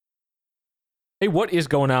Hey, what is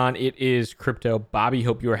going on? It is Crypto Bobby.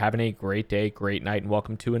 Hope you are having a great day, great night, and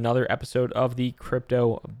welcome to another episode of the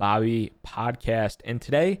Crypto Bobby podcast. And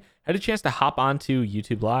today, I had a chance to hop onto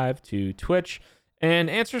YouTube Live, to Twitch, and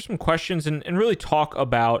answer some questions and really talk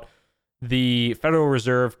about the Federal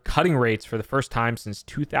Reserve cutting rates for the first time since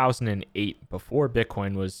 2008, before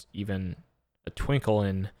Bitcoin was even a twinkle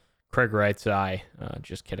in Craig Wright's eye.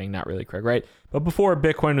 Just kidding, not really Craig Wright, but before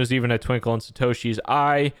Bitcoin was even a twinkle in Satoshi's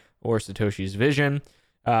eye, or Satoshi's vision.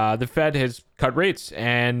 The Fed has cut rates,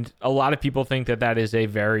 and a lot of people think that that is a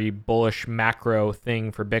very bullish macro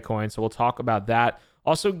thing for Bitcoin. So we'll talk about that.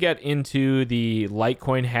 Also get into the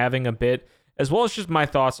Litecoin halving a bit, as well as just my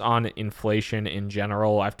thoughts on inflation in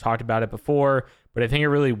general. I've talked about it before, but I think it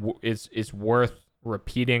really is worth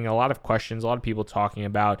repeating. A lot of questions, a lot of people talking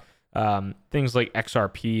about things like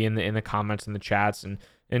XRP in the comments in the chats, and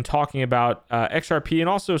talking about XRP and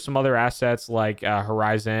also some other assets like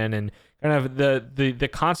Horizon, and kind of the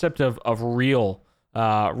concept of real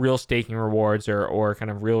staking rewards, or kind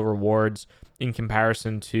of real rewards in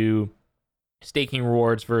comparison to staking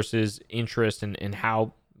rewards versus interest, and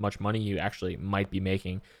how much money you actually might be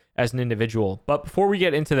making as an individual. But before we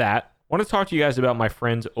get into that, I want to talk to you guys about my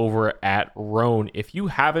friends over at Roan. If you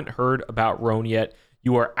haven't heard about Roan yet,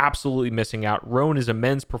 you are absolutely missing out. Roan is a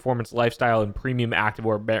men's performance lifestyle and premium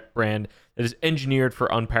activewear brand that is engineered for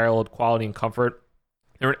unparalleled quality and comfort.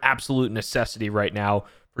 They're an absolute necessity right now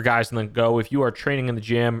for guys on the go. If you are training in the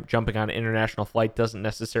gym, jumping on an international flight doesn't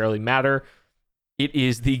necessarily matter. It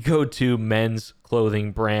is the go-to men's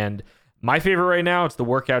clothing brand. My favorite right now, it's the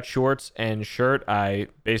workout shorts and shirt. I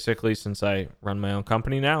basically, since I run my own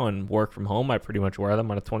company now and work from home, I pretty much wear them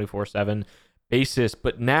on a 24/7 basis.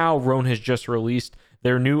 But now Roan has just released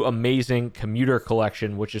their new amazing commuter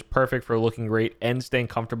collection, which is perfect for looking great and staying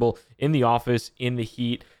comfortable in the office in the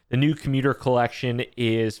heat. The new commuter collection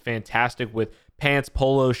is fantastic with pants,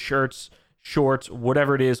 polos, shirts, shorts,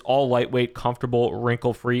 whatever it is, all lightweight, comfortable,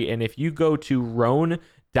 wrinkle-free. And if you go to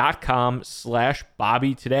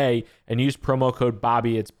roan.com/Bobby today and use promo code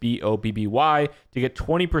Bobby, it's BOBBY, to get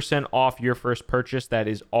 20% off your first purchase. That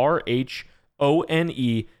is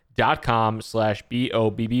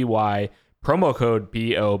RHONE.com/BOBBY. Promo code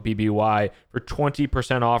BOBBY for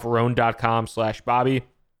 20% off. Roan.com/Bobby.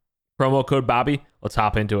 Promo code Bobby. Let's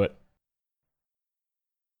hop into it.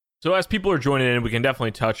 So as people are joining in, we can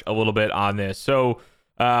definitely touch a little bit on this. So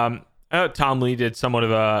Tom Lee did somewhat of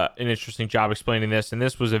an interesting job explaining this, and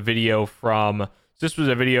this was a video from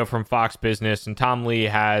Fox Business, and Tom Lee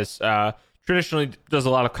has traditionally does a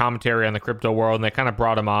lot of commentary on the crypto world, and they kind of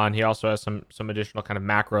brought him on. He also has some additional kind of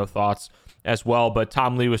macro thoughts as well. But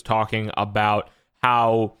Tom Lee was talking about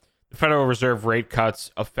how the Federal Reserve rate cuts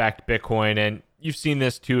affect Bitcoin. And you've seen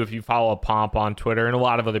this too if you follow Pomp on Twitter, and a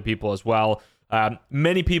lot of other people as well.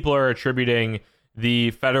 Many people are attributing the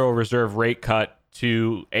Federal Reserve rate cut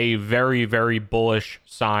to a very, very bullish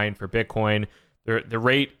sign for Bitcoin. The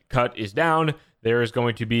rate cut is down. There is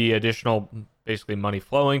going to be additional, basically, money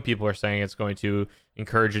flowing. People are saying it's going to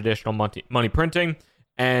encourage additional money printing.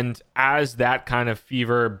 And as that kind of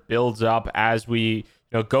fever builds up, as we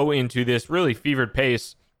go into this really fevered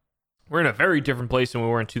pace, we're in a very different place than we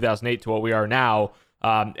were in 2008 to what we are now.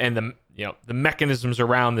 And the mechanisms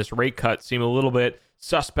around this rate cut seem a little bit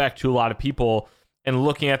suspect to a lot of people. And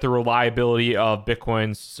looking at the reliability of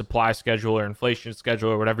Bitcoin's supply schedule or inflation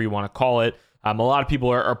schedule or whatever you want to call it, a lot of people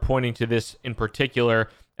are pointing to this in particular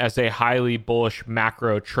as a highly bullish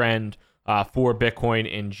macro trend for Bitcoin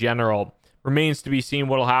in general. Remains to be seen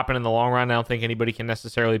what will happen in the long run. I don't think anybody can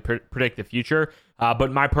necessarily predict the future.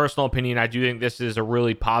 But my personal opinion, I do think this is a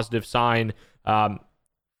really positive sign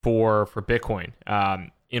for Bitcoin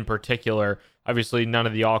in particular. Obviously, none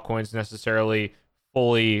of the altcoins necessarily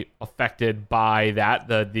fully affected by that.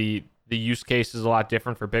 The use case is a lot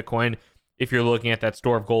different for Bitcoin. If you're looking at that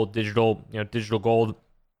store of gold, digital gold,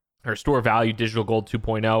 or store of value, digital gold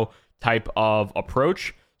 2.0 type of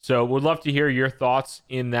approach. So would love to hear your thoughts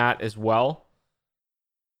in that as well.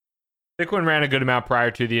 Bitcoin ran a good amount prior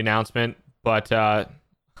to the announcement, but I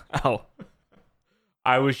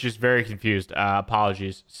was just very confused.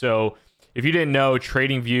 Apologies. So if you didn't know,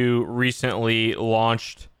 TradingView recently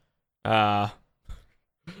launched 1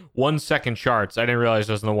 second charts. I didn't realize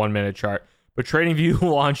it was in the 1 minute chart, but TradingView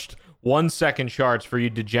launched 1 second charts for you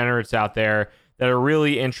degenerates out there that are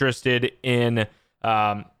really interested in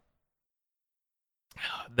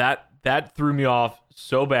that threw me off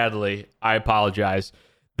so badly. I apologize.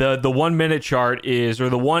 The 1 minute chart or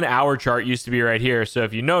the 1 hour chart used to be right here. So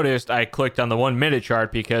if you noticed, I clicked on the 1 minute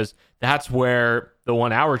chart because that's where the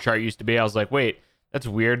 1 hour chart used to be. I was like, wait, that's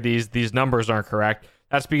weird. These numbers aren't correct.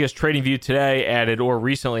 That's because TradingView today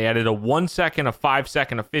recently added a 1 second, a 5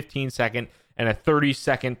 second, a 15 second, and a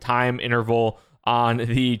 30-second time interval on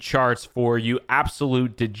the charts for you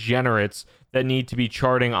absolute degenerates that need to be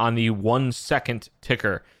charting on the 1 second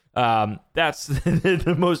ticker. That's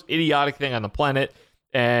the most idiotic thing on the planet,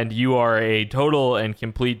 and you are a total and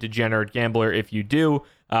complete degenerate gambler if you do,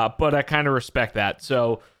 but I kind of respect that.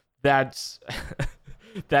 So that's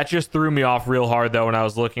that just threw me off real hard, though, when I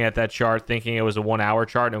was looking at that chart, thinking it was a 1 hour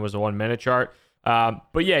chart and it was a 1 minute chart.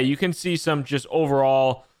 But yeah, you can see some just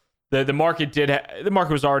overall, the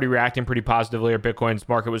market was already reacting pretty positively, or Bitcoin's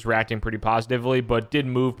market was reacting pretty positively, but did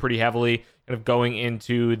move pretty heavily kind of going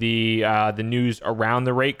into the news around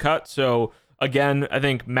the rate cut. So again, I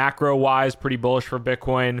think macro wise, pretty bullish for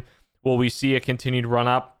Bitcoin. Will we see a continued run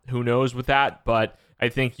up? Who knows with that? But I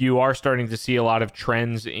think you are starting to see a lot of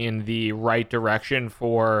trends in the right direction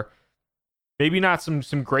for maybe not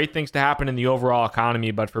some great things to happen in the overall economy,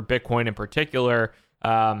 but for Bitcoin in particular,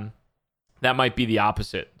 that might be the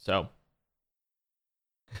opposite.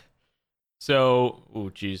 Oh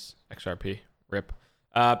geez, XRP, rip.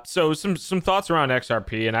 So some thoughts around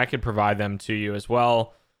XRP, and I could provide them to you as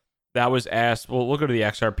well. That was asked. Well, we'll go to the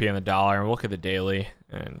XRP and the dollar, and we'll look at the daily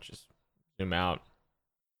and just zoom out.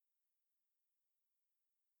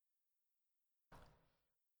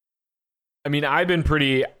 I mean, I've been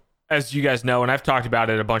pretty, as you guys know, and I've talked about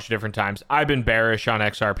it a bunch of different times, I've been bearish on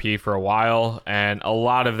XRP for a while, and a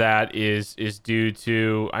lot of that is due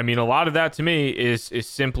to, a lot of that to me is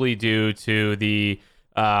simply due to the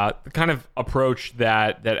kind of approach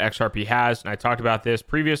that XRP has, and I talked about this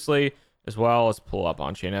previously as well. Let's pull up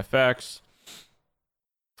on-chain FX.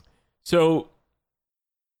 So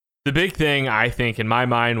the big thing, I think, in my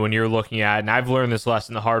mind, when you're looking at, and I've learned this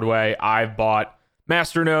lesson the hard way, I've bought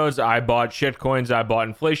masternodes, I bought shitcoins, I bought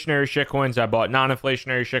inflationary shitcoins, I bought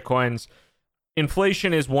non-inflationary shitcoins.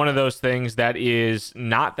 Inflation is one of those things that is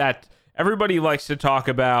not that everybody likes to talk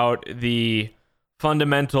about the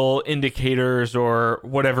fundamental indicators or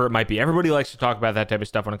whatever it might be. Everybody likes to talk about that type of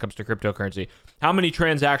stuff when it comes to cryptocurrency. How many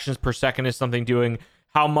transactions per second is something doing?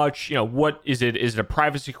 How much, what is it? Is it a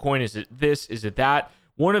privacy coin? Is it this? Is it that?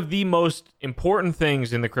 One of the most important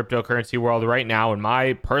things in the cryptocurrency world right now, in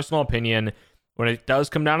my personal opinion, when it does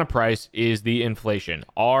come down to price, is the inflation.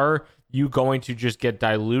 Are you going to just get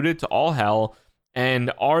diluted to all hell?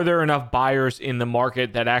 And are there enough buyers in the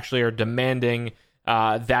market that actually are demanding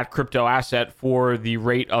that crypto asset for the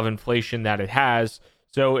rate of inflation that it has?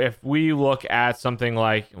 So if we look at something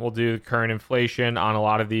like, we'll do current inflation on a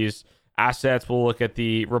lot of these assets, we'll look at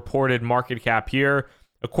the reported market cap here.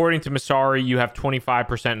 According to Masari, you have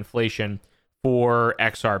 25% inflation for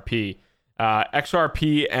XRP.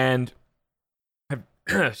 XRP and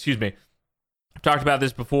excuse me, I've talked about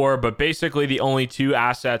this before, but basically the only two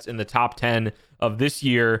assets in the top 10 of this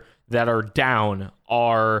year that are down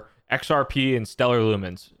are XRP and Stellar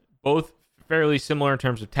Lumens. Both fairly similar in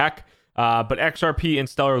terms of tech, but XRP and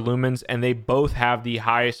Stellar Lumens, and they both have the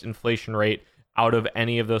highest inflation rate out of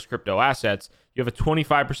any of those crypto assets. You have a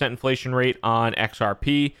 25% inflation rate on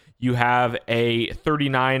XRP. You have a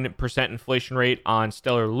 39% inflation rate on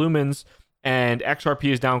Stellar Lumens, and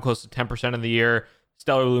XRP is down close to 10% of the year.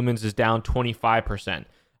 Stellar Lumens is down 25%.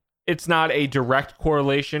 It's not a direct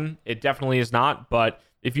correlation. It definitely is not. But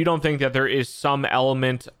if you don't think that there is some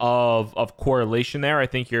element of correlation there, I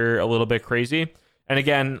think you're a little bit crazy. And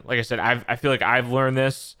again, like I said, I feel like I've learned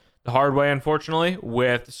this the hard way, unfortunately,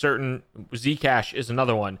 with certain. Zcash is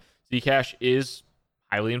another one. Zcash is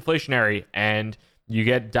highly inflationary, and you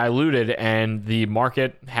get diluted, and the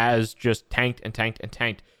market has just tanked and tanked and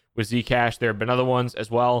tanked with Zcash. There have been other ones as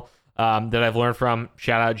well that I've learned from.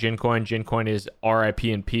 Shout out Gincoin. Gincoin is RIP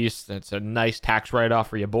in peace. That's a nice tax write-off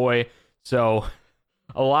for your boy. So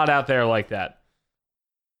a lot out there like that.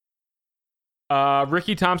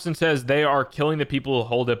 Ricky Thompson says they are killing the people who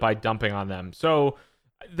hold it by dumping on them. So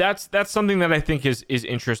that's something that I think is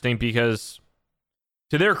interesting, because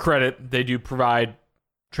to their credit, they do provide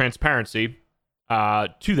transparency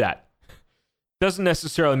to that. Doesn't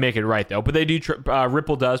necessarily make it right, though, but they do.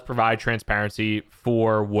 Ripple does provide transparency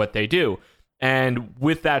for what they do, and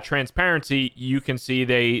with that transparency, you can see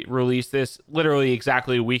they released this literally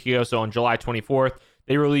exactly a week ago. So on July 24th,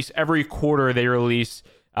 they release every quarter. They release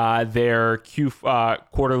their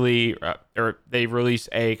quarterly, or they release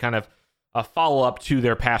a kind of a follow up to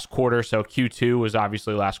their past quarter. So Q2 was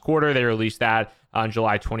obviously last quarter. They released that on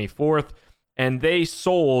July 24th, and they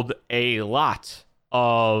sold a lot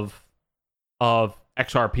of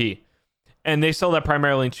XRP, and they sell that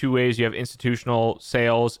primarily in two ways. You have institutional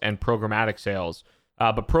sales and programmatic sales,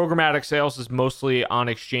 but programmatic sales is mostly on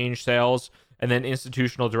exchange sales, and then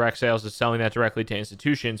institutional direct sales is selling that directly to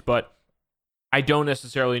institutions. But I don't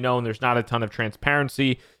necessarily know, and there's not a ton of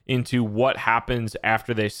transparency into what happens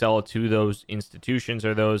after they sell it to those institutions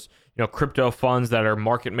or those, crypto funds that are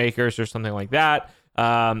market makers or something like that.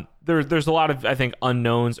 There's a lot of, I think,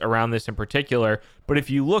 unknowns around this in particular. But if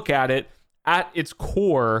you look at it, at its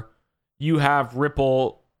core, you have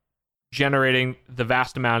Ripple generating the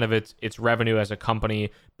vast amount of its revenue as a company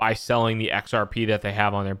by selling the XRP that they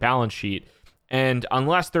have on their balance sheet. And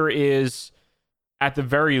unless there is, at the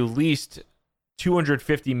very least,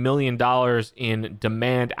 $250 million in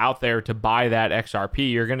demand out there to buy that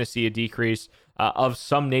XRP, you're going to see a decrease of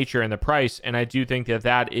some nature in the price. And I do think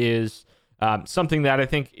that is something that I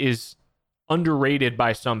think is underrated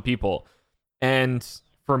by some people. And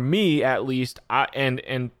for me, at least,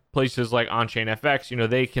 and places like On-Chain FX,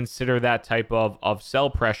 they consider that type of sell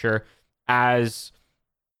pressure as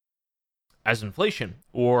inflation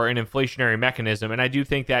or an inflationary mechanism. And I do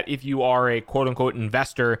think that if you are a quote unquote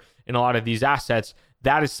investor in a lot of these assets,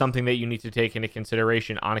 that is something that you need to take into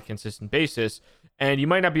consideration on a consistent basis. And you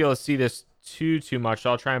might not be able to see this too much. So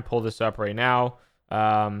I'll try and pull this up right now.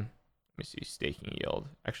 Let me see, staking yield,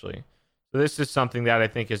 actually. So this is something that I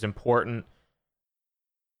think is important.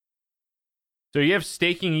 So you have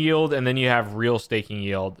staking yield and then you have real staking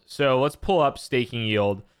yield. So let's pull up staking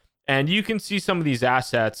yield, and you can see some of these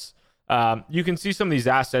assets.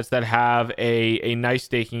 That have a nice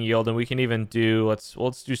staking yield, and we can even do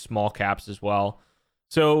let's do small caps as well.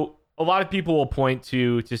 So a lot of people will point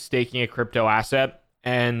to staking a crypto asset,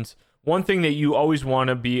 and one thing that you always want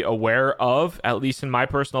to be aware of, at least in my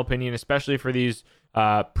personal opinion, especially for these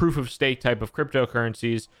proof of stake type of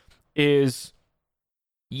cryptocurrencies, is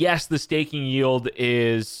yes, the staking yield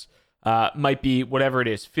is might be whatever it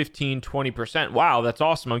is, 15-20%. Wow, that's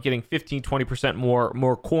awesome. I'm getting 15-20%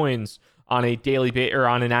 more coins on a daily or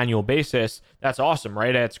on an annual basis. That's awesome,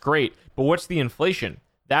 right? That's great. But what's the inflation?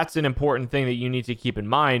 That's an important thing that you need to keep in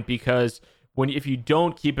mind, because if you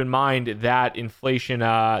don't keep in mind that inflation,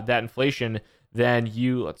 then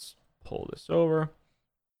let's pull this over.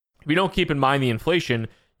 If you don't keep in mind the inflation,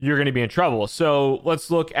 you're going to be in trouble. So let's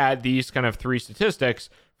look at these kind of three statistics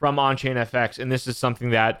from On-Chain FX. And this is something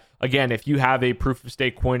that, again, if you have a proof of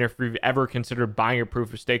stake coin, or if you've ever considered buying a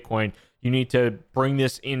proof of stake coin, you need to bring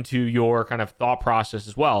this into your kind of thought process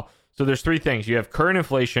as well. So there's three things. You have current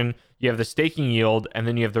inflation, you have the staking yield, and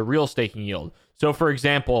then you have the real staking yield. So for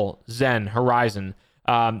example, Zen, Horizon,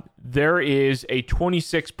 there is a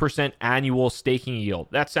 26% annual staking yield.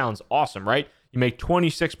 That sounds awesome, right? You make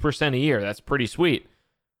 26% a year. That's pretty sweet.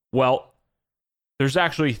 Well, there's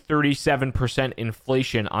actually 37%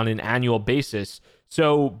 inflation on an annual basis.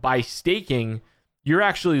 So by staking, you're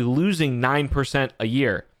actually losing 9% a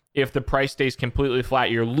year. If the price stays completely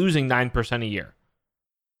flat, you're losing 9% a year.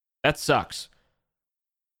 That sucks.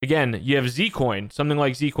 Again, you have Zcoin, something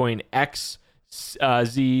like Zcoin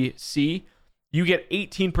XZC. You get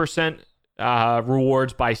 18%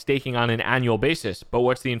 rewards by staking on an annual basis. But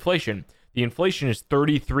what's the inflation? The inflation is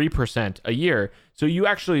 33% a year. So you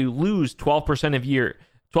actually lose 12%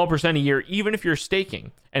 a year, even if you're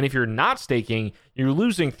staking. And if you're not staking, you're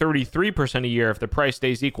losing 33% a year if the price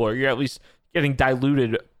stays equal, or you're at least getting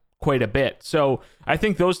diluted quite a bit. So I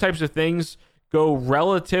think those types of things go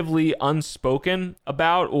relatively unspoken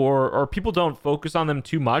about, or people don't focus on them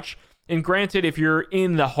too much. And granted, if you're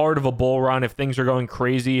in the heart of a bull run, if things are going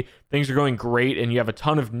crazy, things are going great, and you have a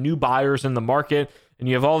ton of new buyers in the market, and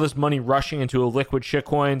you have all this money rushing into liquid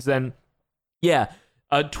shitcoins, then yeah,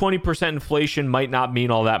 a 20% inflation might not mean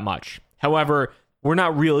all that much. However, we're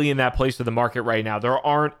not really in that place of the market right now. There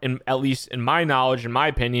aren't, at least in my knowledge, in my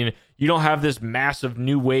opinion, you don't have this massive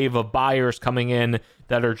new wave of buyers coming in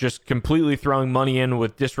that are just completely throwing money in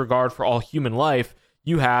with disregard for all human life.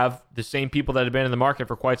 You have the same people that have been in the market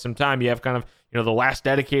for quite some time. You have kind of, the last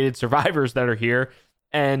dedicated survivors that are here,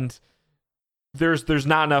 and there's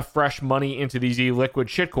not enough fresh money into these liquid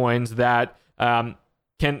shitcoins that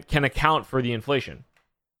can account for the inflation.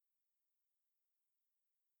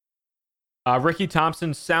 Ricky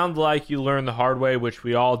Thompson, sound like you learned the hard way, which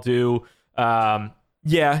we all do.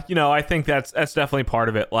 Yeah, I think that's definitely part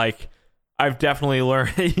of it. Like, I've definitely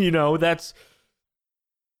learned, that's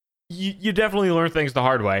you definitely learn things the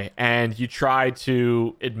hard way, and you try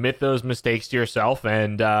to admit those mistakes to yourself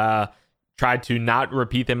and try to not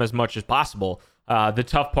repeat them as much as possible. The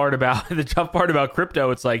tough part about crypto,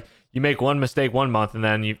 it's like you make one mistake one month, and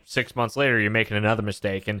then 6 months later you're making another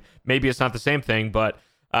mistake, and maybe it's not the same thing, but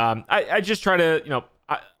I just try to,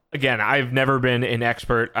 again, I've never been an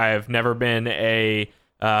expert. I've never been a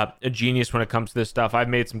genius when it comes to this stuff. I've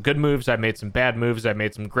made some good moves. I've made some bad moves. I've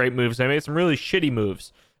made some great moves. I made some really shitty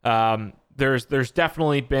moves. there's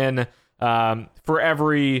definitely been for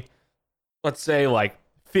every, let's say, like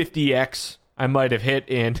 50x I might have hit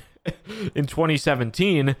in in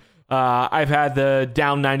 2017, I've had the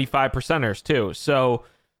down 95 percenters too. So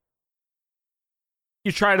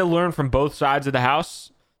you try to learn from both sides of the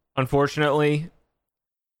house. Unfortunately,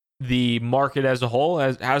 the market as a whole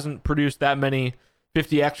hasn't produced that many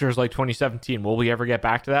 50xers like 2017. Will we ever get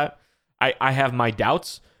back to that? I have my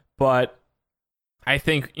doubts, but I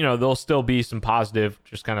think, there'll still be some positive,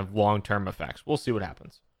 just kind of long-term effects. We'll see what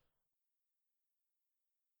happens.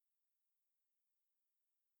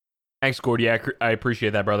 Thanks, Gordy. I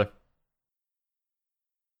appreciate that, brother.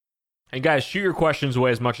 And guys, shoot your questions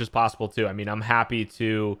away as much as possible too. I mean, I'm happy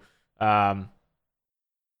to,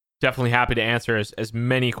 definitely happy to answer as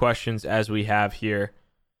many questions as we have here.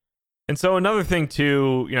 And so another thing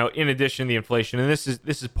too, in addition to the inflation, and this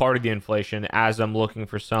is part of the inflation, as I'm looking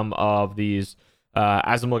for some of these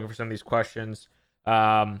questions.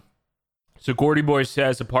 So Gordy Boy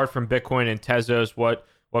says, apart from Bitcoin and Tezos, what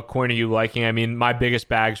coin are you liking? I mean, my biggest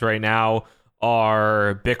bags right now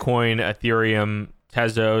are Bitcoin, Ethereum,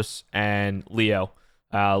 Tezos, and Leo.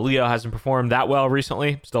 Leo hasn't performed that well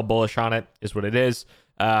recently. Still bullish on it, is what it is.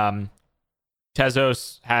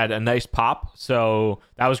 Tezos had a nice pop, so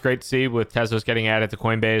that was great to see with Tezos getting added to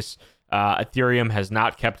Coinbase. Ethereum has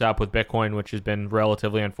not kept up with Bitcoin, which has been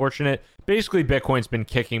relatively unfortunate. Basically, Bitcoin's been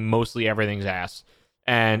kicking mostly everything's ass.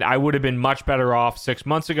 And I would have been much better off 6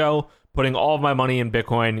 months ago putting all of my money in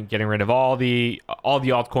Bitcoin, getting rid of all the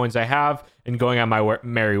altcoins I have, and going on my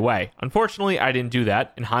merry way. Unfortunately, I didn't do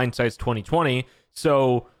that. In hindsight's 2020.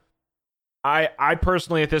 So I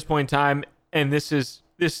personally, at this point in time, and this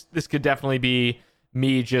could definitely be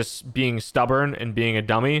me just being stubborn and being a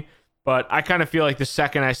dummy, but I kind of feel like the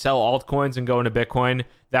second I sell altcoins and go into Bitcoin,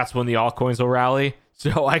 that's when the altcoins will rally.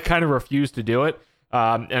 So I kind of refuse to do it.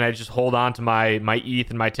 And I just hold on to my ETH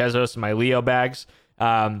and my Tezos and my Leo bags.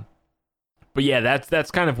 But yeah,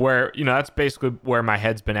 that's kind of where, that's basically where my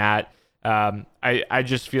head's been at. I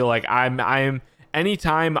just feel like I'm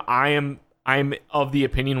anytime I'm of the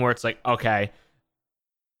opinion where it's like, okay,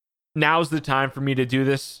 now's the time for me to do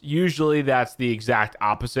this. Usually that's the exact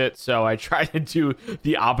opposite. So I try to do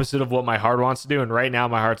the opposite of what my heart wants to do. And right now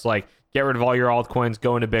my heart's like, get rid of all your altcoins,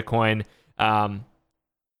 go into Bitcoin.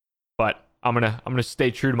 But I'm gonna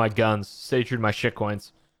stay true to my guns, stay true to my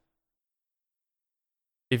shitcoins.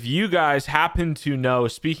 If you guys happen to know,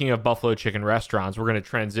 speaking of Buffalo Chicken restaurants, we're going to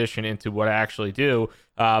transition into what I actually do.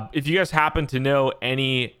 If you guys happen to know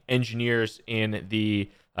any engineers any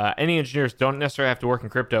engineers don't necessarily have to work in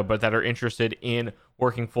crypto, but that are interested in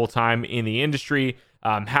working full-time in the industry,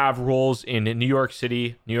 have roles in New York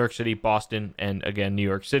City, Boston, and again, New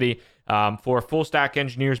York City, for full stack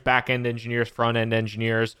engineers, back-end engineers, front-end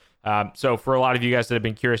engineers. So for a lot of you guys that have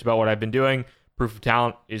been curious about what I've been doing, Proof of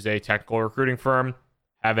Talent is a technical recruiting firm.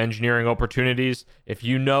 Have engineering opportunities. If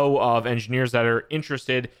you know of engineers that are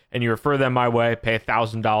interested and you refer them my way, pay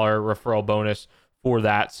 $1,000 referral bonus for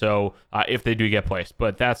that. So if they do get placed,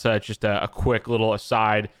 but that's just a quick little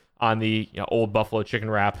aside on the old Buffalo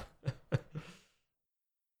Chicken wrap.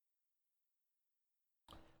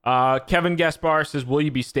 Kevin Gaspar says, will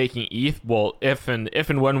you be staking ETH? Well, if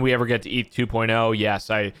and when we ever get to ETH 2.0,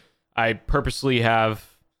 yes, I purposely have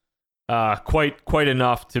quite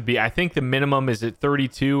enough to be. I think the minimum is at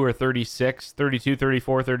 32 or 36, 32,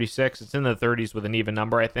 34, 36. It's in the 30s with an even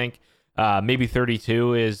number, I think. Maybe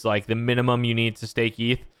 32 is like the minimum you need to stake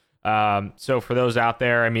ETH. So for those out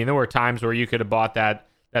there, I mean, there were times where you could have bought that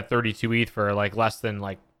 32 ETH for less than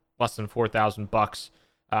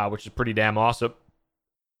 $4,000, which is pretty damn awesome.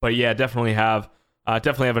 But yeah, definitely have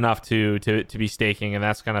enough to be staking, and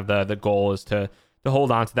that's kind of the goal, is to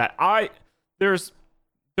hold on to that.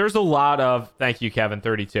 There's a lot of, thank you, Kevin,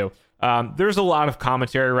 32. There's a lot of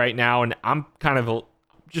commentary right now, and I'm kind of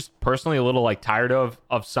just personally a little tired of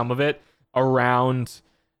some of it around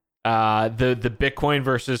the Bitcoin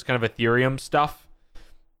versus kind of Ethereum stuff.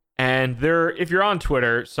 And if you're on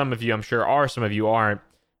Twitter, some of you I'm sure are, some of you aren't,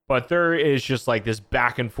 but there is just this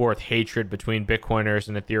back and forth hatred between Bitcoiners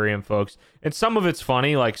and Ethereum folks. And some of it's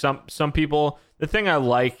funny. Like some people, the thing I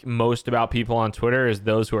like most about people on Twitter is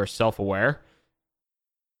those who are self-aware.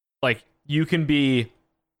 You can be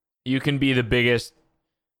the biggest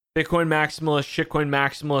Bitcoin maximalist, shitcoin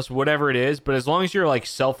maximalist, whatever it is, but as long as you're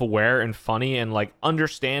self-aware and funny and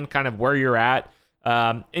understand kind of where you're at,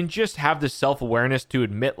 and just have the self-awareness to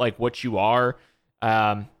admit what you are,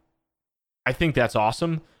 I think that's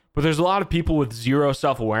awesome. But there's a lot of people with zero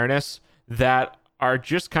self-awareness that are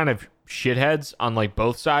just kind of shitheads on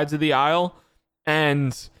both sides of the aisle,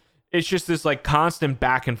 and it's just this constant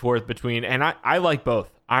back and forth between, and I like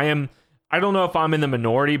both. I don't know if I'm in the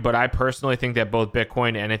minority, but I personally think that both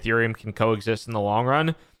Bitcoin and Ethereum can coexist in the long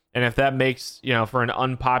run. And if that makes, for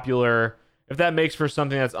if that makes for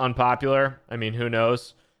something that's unpopular, I mean, who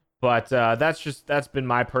knows? But that's been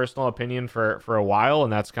my personal opinion for a while,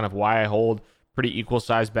 and that's kind of why I hold pretty equal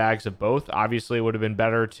sized bags of both. Obviously, it would have been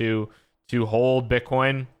better to hold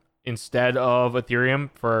Bitcoin instead of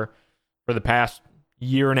Ethereum for the past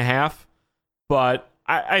year and a half. But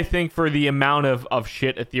I think for the amount of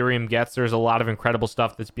shit Ethereum gets, there's a lot of incredible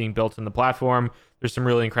stuff that's being built in the platform. There's some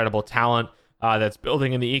really incredible talent that's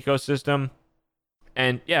building in the ecosystem.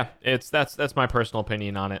 And yeah, that's my personal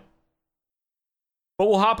opinion on it. But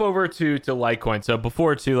we'll hop over to Litecoin. So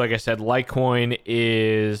before like I said, Litecoin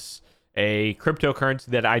is a cryptocurrency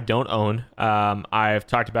that I don't own. I've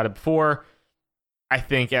talked about it before. I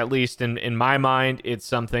think, at least in my mind, it's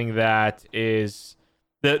something that is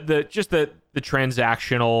the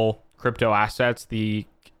transactional crypto assets, the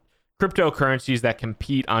cryptocurrencies that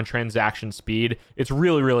compete on transaction speed. It's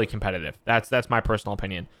really, really competitive. That's my personal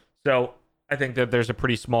opinion. So I think that there's a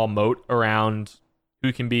pretty small moat around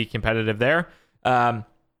who can be competitive there. Litecoin,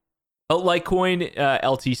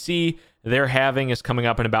 LTC, their halving is coming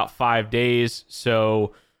up in about 5 days.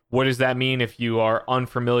 So what does that mean if you are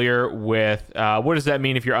unfamiliar with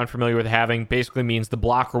halving? Basically means the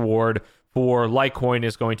block reward for Litecoin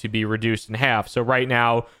is going to be reduced in half. So right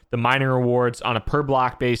now, the mining rewards on a per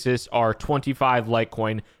block basis are 25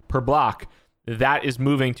 Litecoin per block. That is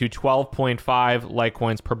moving to 12.5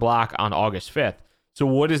 Litecoins per block on August 5th. So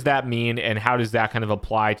what does that mean, and how does that kind of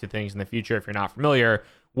apply to things in the future if you're not familiar?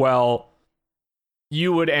 Well,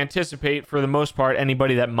 you would anticipate, for the most part,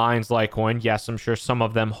 anybody that mines Litecoin, yes, I'm sure some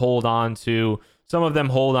of them hold on to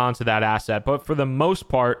that asset, but for the most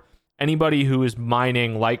part, anybody who is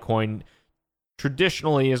mining Litecoin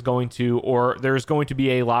traditionally is going to, or there's going to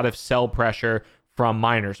be a lot of sell pressure from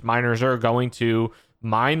miners. Miners are going to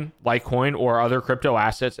mine Litecoin or other crypto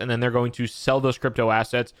assets, and then they're going to sell those crypto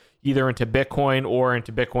assets either into Bitcoin or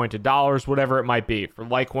into Bitcoin to dollars, whatever it might be. For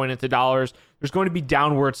Litecoin into dollars, there's going to be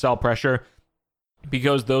downward sell pressure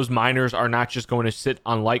because those miners are not just going to sit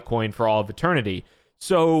on Litecoin for all of eternity.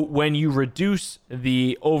 So when you reduce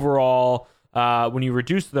the overall, when you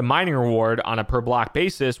reduce the mining reward on a per block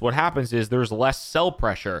basis, what happens is there's less sell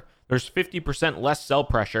pressure. There's 50% less sell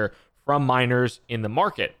pressure from miners in the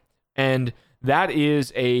market. And that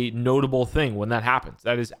is a notable thing when that happens.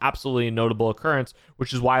 That is absolutely a notable occurrence,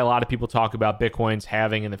 which is why a lot of people talk about Bitcoin's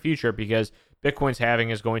halving in the future, because Bitcoin's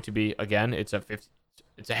halving is going to be, again, it's a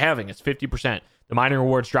halving. It's 50%. The mining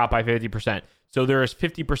rewards drop by 50%. So there is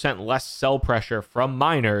 50% less sell pressure from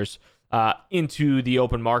miners into the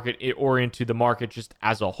open market or into the market just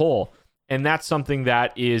as a whole. And that's something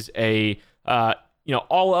that is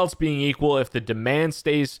all else being equal, if the demand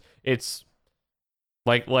stays, it's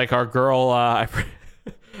like our girl, I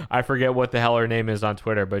forget what the hell her name is on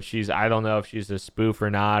Twitter, but I don't know if she's a spoof or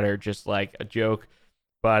not, or just like a joke,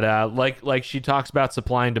 but like she talks about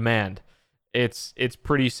supply and demand. It's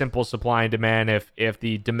pretty simple supply and demand. If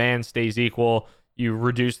the demand stays equal, you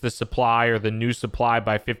reduce the supply or the new supply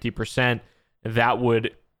by 50%, that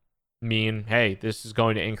would mean, hey, this is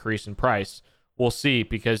going to increase in price. We'll see,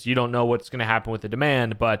 because you don't know what's going to happen with the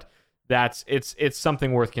demand, but it's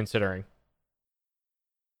something worth considering.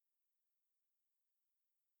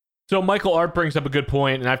 So Michael Art brings up a good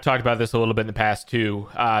point, and I've talked about this a little bit in the past too.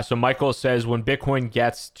 So Michael says, when Bitcoin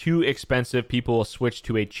gets too expensive, people will switch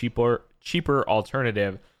to a cheaper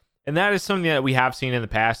alternative. And that is something that we have seen in the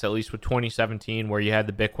past, at least with 2017, where you had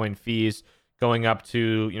the Bitcoin fees going up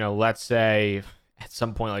to, let's say at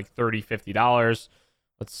some point like $30, $50.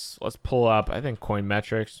 Let's pull up, I think, Coin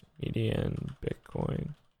Metrics, median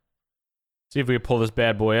Bitcoin. See if we can pull this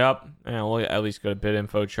bad boy up. And we'll at least go to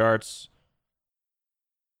BitInfo charts.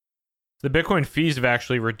 The Bitcoin fees have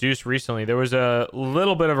actually reduced recently. There was a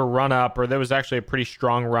little bit of a run up, or there was actually a pretty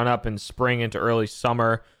strong run up in spring into early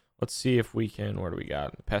summer. Let's see if we can, what do we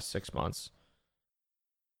got in the past 6 months?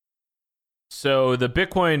 So the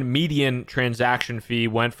Bitcoin median transaction fee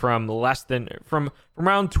went from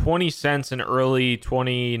around 20 cents in early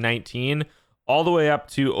 2019 all the way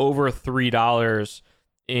up to over $3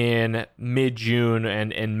 in mid-June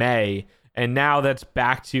and in May. And now that's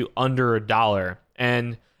back to under $1.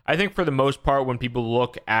 And I think for the most part, when people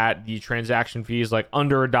look at the transaction fees like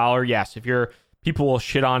under $1, yes, people will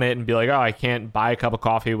shit on it and be like, oh, I can't buy a cup of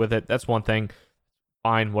coffee with it. That's one thing.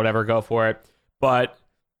 Fine, whatever, go for it. But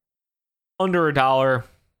under $1,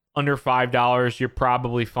 under $5, you're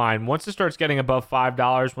probably fine. Once it starts getting above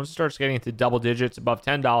 $5, once it starts getting into double digits, above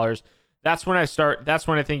 $10, that's when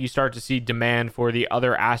I think you start to see demand for the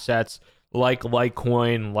other assets like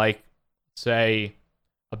Litecoin, like, say,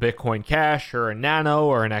 a Bitcoin Cash or a Nano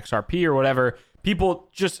or an XRP or whatever, people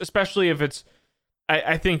just, especially if it's,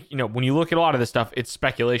 I think, when you look at a lot of this stuff, it's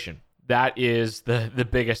speculation. That is the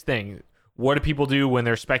biggest thing. What do people do when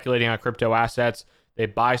they're speculating on crypto assets? They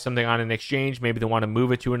buy something on an exchange. Maybe they want to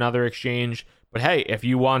move it to another exchange. But hey, if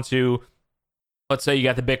you want to, let's say you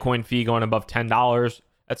got the Bitcoin fee going above $10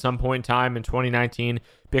 at some point in time in 2019,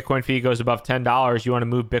 Bitcoin fee goes above $10. You want to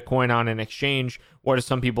move Bitcoin on an exchange. What do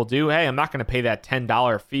some people do? Hey, I'm not going to pay that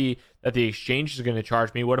 $10 fee that the exchange is going to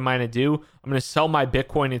charge me. What am I going to do? I'm going to sell my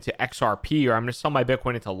Bitcoin into XRP, or I'm going to sell my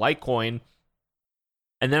Bitcoin into Litecoin.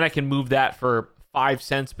 And then I can move that for 5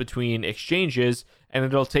 cents between exchanges, and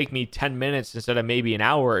it'll take me 10 minutes instead of maybe an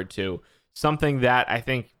hour or two. Something that I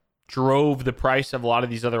think drove the price of a lot of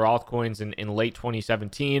these other altcoins in late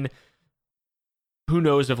 2017. Who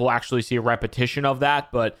knows if we'll actually see a repetition of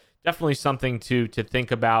that, but definitely something to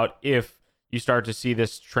think about if you start to see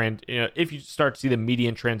this trend, if you start to see the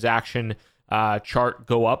median transaction chart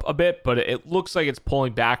go up a bit, but it looks like it's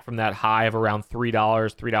pulling back from that high of around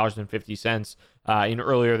 $3.50 in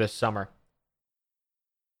earlier this summer.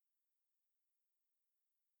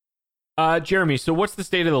 Jeremy, so what's the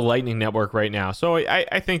state of the Lightning Network right now? So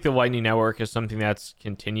I think the Lightning Network is something that's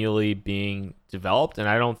continually being developed, and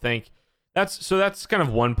I don't think that's kind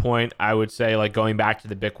of one point I would say, like going back to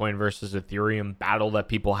the Bitcoin versus Ethereum battle that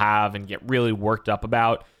people have and get really worked up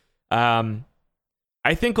about.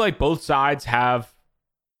 I think like both sides have,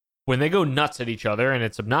 when they go nuts at each other, and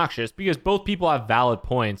it's obnoxious because both people have valid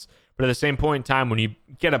points, but at the same point in time, when you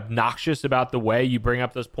get obnoxious about the way you bring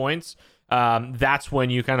up those points, that's when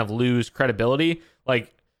you kind of lose credibility.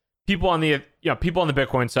 Like people on the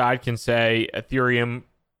Bitcoin side can say Ethereum,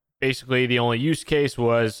 basically the only use case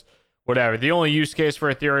was whatever. The only use case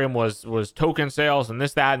for Ethereum was token sales and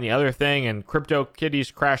this, that, and the other thing, and crypto kitties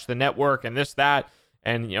crashed the network and this, that,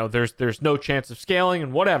 and there's no chance of scaling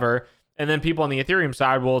and whatever. And then people on the Ethereum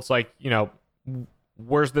side, well, it's like,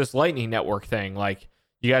 where's this Lightning Network thing? Like,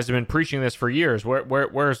 you guys have been preaching this for years.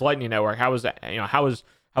 Where's Lightning Network? How is that? How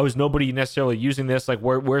is nobody necessarily using this? Like,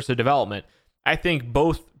 where's the development? I think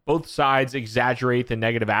both sides exaggerate the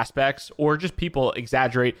negative aspects, or just people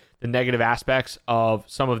exaggerate the negative aspects of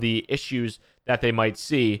some of the issues that they might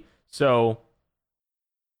see. So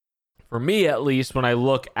for me, at least, when I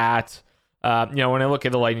look at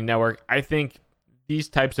the Lightning Network, I think these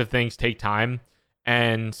types of things take time,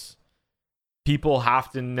 and people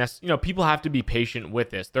have to be patient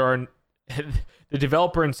with this. There are the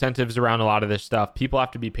developer incentives around a lot of this stuff. People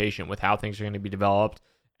have to be patient with how things are going to be developed.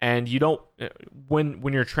 And you don't, when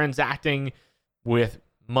you're transacting with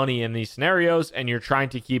money in these scenarios and you're trying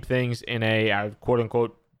to keep things in a quote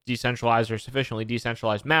unquote decentralized or sufficiently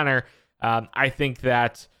decentralized manner, I think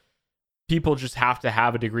that people just have to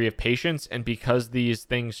have a degree of patience. And because these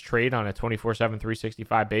things trade on a 24/7,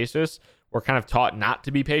 365 basis, we're kind of taught not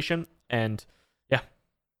to be patient. And yeah.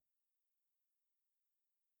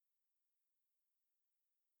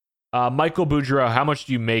 Michael Boudreaux, how much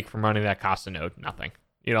do you make from running that Casa node? Nothing.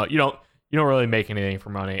 You don't really make anything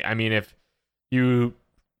for money. I mean, if you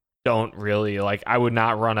don't really, like, I would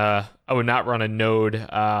not run a node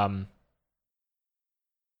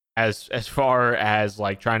as far as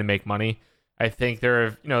like trying to make money. I think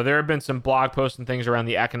there have been some blog posts and things around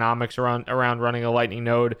the economics around running a Lightning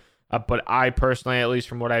node, but I personally, at least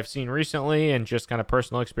from what I've seen recently and just kind of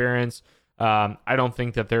personal experience, I don't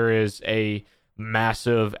think that there is a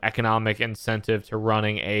massive economic incentive to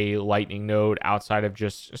running a Lightning node outside of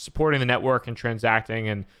just supporting the network and transacting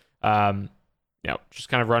and just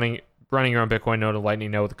kind of running your own Bitcoin node, a Lightning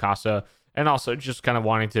node with a Casa, and also just kind of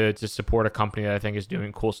wanting to support a company that I think is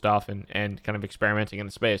doing cool stuff and kind of experimenting in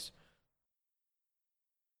the space.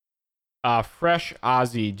 Fresh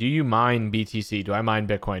Ozzy, do you mine BTC? Do I mine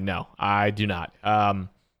Bitcoin? No, I do not.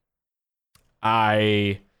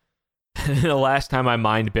 The last time I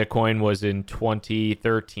mined Bitcoin was in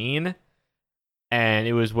 2013, and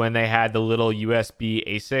it was when they had the little USB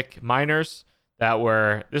ASIC miners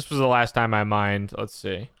this was the last time I mined. Let's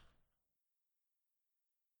see.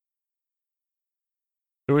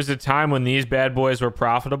 There was a time when these bad boys were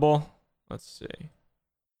profitable. Let's see.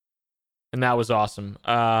 And that was awesome.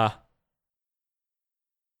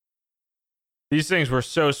 These things were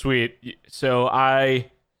so sweet. So I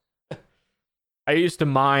used to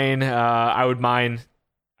mine, I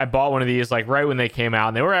bought one of these like right when they came out,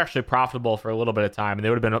 and they were actually profitable for a little bit of time, and they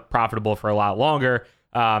would have been profitable for a lot longer,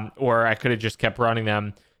 or I could have just kept running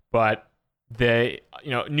them. But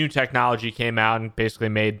new technology came out and basically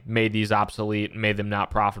made these obsolete and made them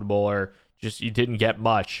not profitable, or just you didn't get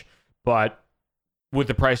much. But with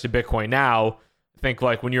the price of Bitcoin now, think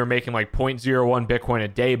like when you were making like 0.01 Bitcoin a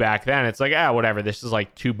day back then, it's like, whatever, this is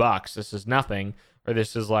like $2, this is nothing. Or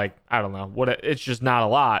this is like, I don't know, it's just not a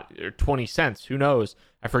lot, or 20 cents, who knows?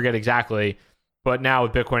 I forget exactly. But now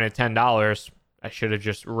with Bitcoin at $10, I should have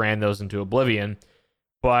just ran those into oblivion.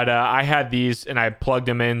 But I had these and I plugged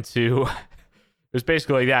them into, it was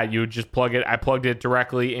basically like that. You would just plug it. I plugged it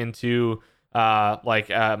directly into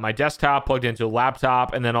my desktop, plugged into a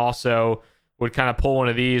laptop, and then also would kind of pull one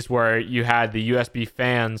of these where you had the USB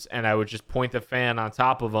fans, and I would just point the fan on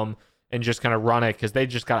top of them and just kind of run it because they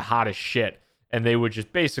just got hot as shit. And they would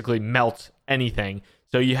just basically melt anything.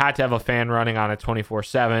 So you had to have a fan running on it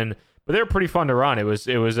 24/7. But they were pretty fun to run. It was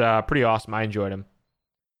pretty awesome. I enjoyed them.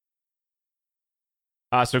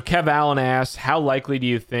 So Kev Allen asks, how likely do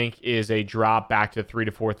you think is a drop back to $3,000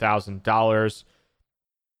 to $4,000?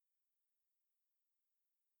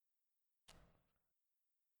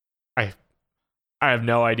 I have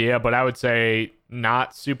no idea, but I would say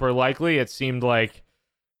not super likely. It seemed like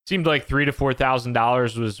 $3,000 to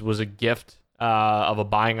 $4,000 was a gift of a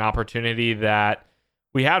buying opportunity that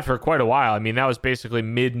we had for quite a while. I mean, that was basically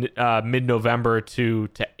mid-November to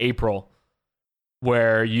April,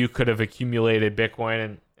 where you could have accumulated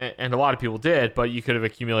Bitcoin, and a lot of people did, but you could have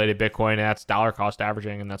accumulated Bitcoin, and that's dollar cost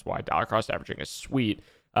averaging, and that's why dollar cost averaging is sweet.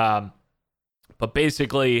 But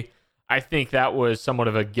basically, I think that was somewhat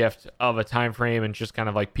of a gift of a time frame and just kind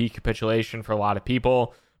of like peak capitulation for a lot of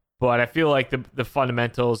people. But I feel like the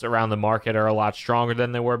fundamentals around the market are a lot stronger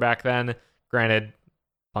than they were back then. Granted,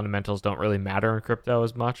 fundamentals don't really matter in crypto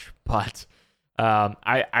as much, but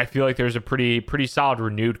I feel like there's a pretty solid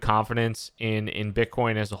renewed confidence in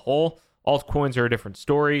Bitcoin as a whole. Altcoins are a different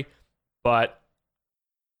story, but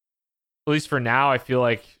at least for now, I feel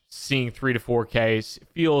like seeing 3 to 4K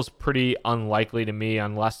feels pretty unlikely to me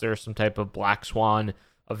unless there's some type of black swan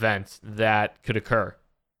event that could occur.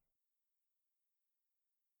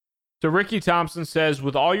 So Ricky Thompson says,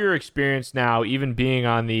 with all your experience now, even being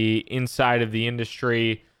on the inside of the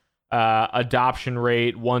industry, adoption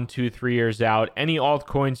rate 1, 2, 3 years out, any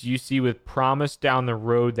altcoins you see with promise down the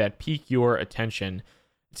road that pique your attention?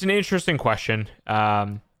 It's an interesting question.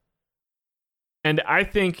 And I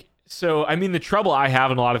think, so, I mean, the trouble I have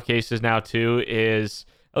in a lot of cases now too is,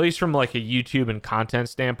 at least from like a YouTube and content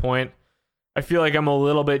standpoint, I feel like I'm a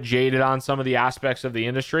little bit jaded on some of the aspects of the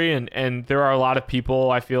industry, and there are a lot of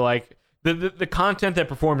people, I feel like the content that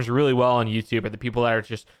performs really well on YouTube are the people that are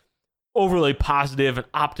just overly positive and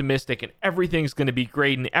optimistic, and everything's going to be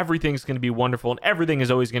great and everything's going to be wonderful and everything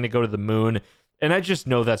is always going to go to the moon. And I just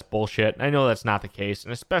know that's bullshit. I know that's not the case,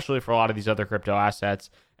 and especially for a lot of these other crypto assets,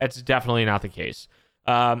 that's definitely not the case.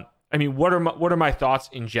 I mean, what are my thoughts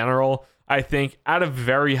in general? I think at a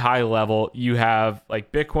very high level, you have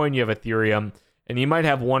like Bitcoin, you have Ethereum, and you might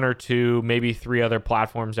have 1 or 2, maybe 3 other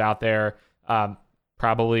platforms out there,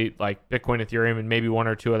 probably like Bitcoin, Ethereum, and maybe 1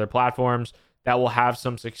 or 2 other platforms that will have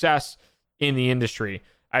some success in the industry.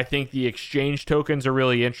 I think the exchange tokens are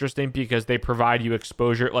really interesting because they provide you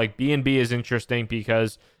exposure. Like BNB is interesting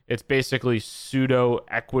because it's basically pseudo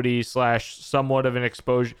equity / somewhat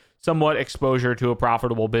exposure to a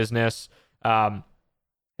profitable business.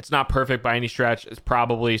 It's not perfect by any stretch. It's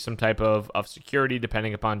probably some type of security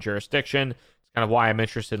depending upon jurisdiction. It's kind of why I'm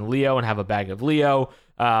interested in Leo and have a bag of Leo.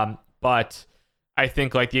 But I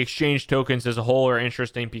think like the exchange tokens as a whole are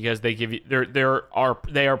interesting because they give you they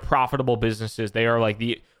are profitable businesses. They are like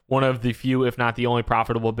one of the few, if not the only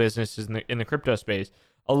profitable businesses in the crypto space.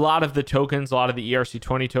 A lot of the tokens, a lot of the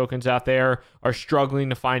ERC20 tokens out there are struggling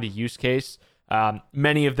to find a use case.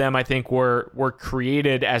 Many of them, I think, were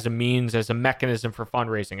created as a mechanism for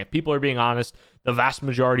fundraising. If people are being honest, the vast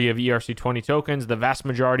majority of ERC20 tokens, the vast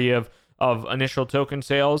majority of initial token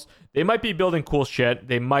sales, they might be building cool shit.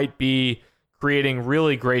 They might be creating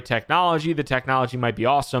really great technology. The technology might be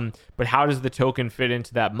awesome, but how does the token fit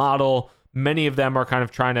into that model? Many of them are kind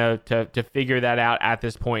of trying to figure that out at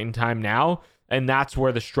this point in time now, and that's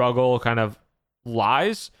where the struggle kind of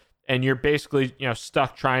lies. And you're basically,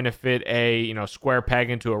 stuck trying to fit a, square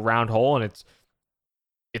peg into a round hole, and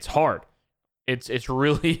it's hard. It's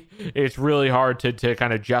really hard to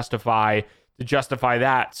kind of justify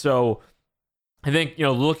that. So I think,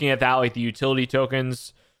 looking at that, like the utility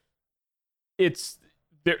tokens,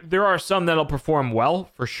 there are some that'll perform well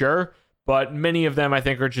for sure, but many of them I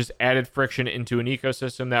think are just added friction into an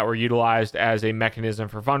ecosystem that were utilized as a mechanism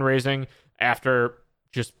for fundraising after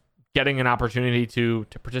just getting an opportunity to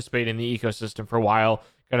participate in the ecosystem for a while.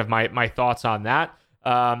 Kind of my thoughts on that.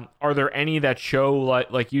 Are there any that show,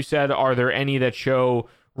 like you said, are there any that show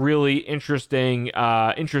really interesting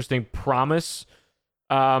promise?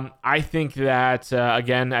 I think that,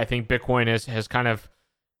 again, I think Bitcoin has kind of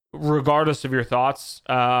regardless of your thoughts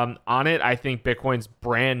on it, I think Bitcoin's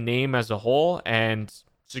brand name as a whole and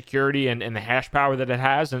security and the hash power that it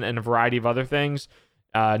has and a variety of other things,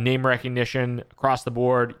 name recognition across the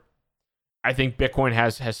board, I think Bitcoin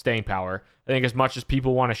has staying power. I think as much as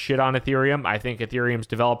people want to shit on Ethereum, I think Ethereum's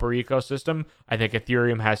developer ecosystem, I think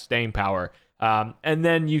Ethereum has staying power. And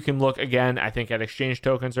then you can look again, I think at exchange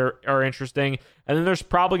tokens are interesting. And then there's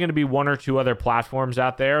probably going to be one or two other platforms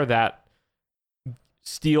out there that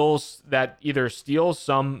either steals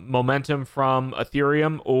some momentum from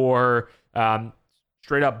Ethereum or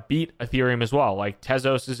straight up beat Ethereum as well. Like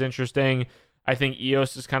Tezos is interesting. I think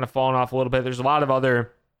EOS is kind of falling off a little bit. There's a lot of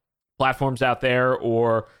other platforms out there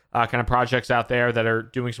or kind of projects out there that are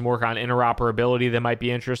doing some work on interoperability that might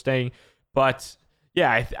be interesting. But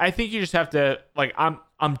yeah, I think you just have to, like, I'm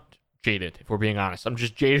jaded, if we're being honest. I'm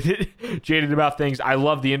just jaded about things. I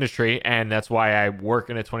love the industry, and that's why I work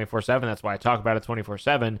in it 24/7. That's why I talk about it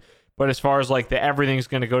 24/7. But as far as like everything's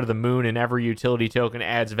going to go to the moon and every utility token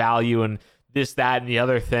adds value and this, that, and the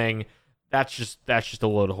other thing, that's just a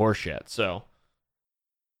load of horseshit. So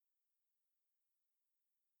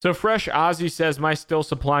Fresh Ozzy says, am I still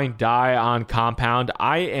supplying DAI on Compound?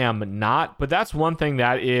 I am not, but that's one thing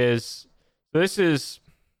that is, we'll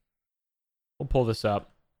pull this up.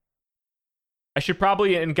 I should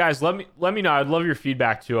probably, and guys, let me know. I'd love your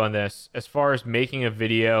feedback too on this, as far as making a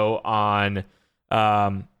video on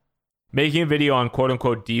quote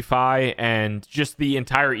unquote DeFi and just the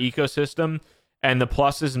entire ecosystem and the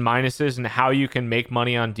pluses and minuses and how you can make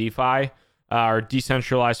money on DeFi or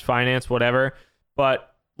decentralized finance, whatever. But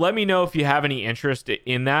let me know if you have any interest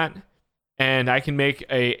in that, and I can make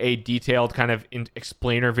a detailed kind of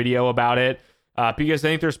explainer video about it. Because I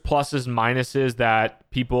think there's pluses and minuses that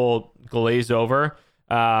people glaze over,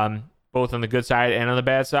 both on the good side and on the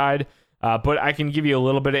bad side. But I can give you a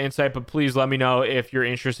little bit of insight, but please let me know if you're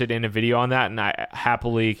interested in a video on that, and I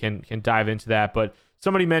happily can dive into that. But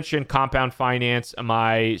somebody mentioned Compound Finance. Am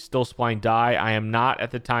I still supplying DAI? I am not at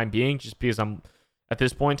the time being, just because I'm, at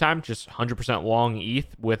this point in time, just 100% long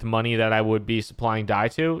ETH with money that I would be supplying DAI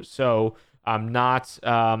to. So I'm not...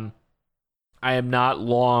 I am not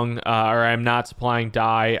long, or I'm not supplying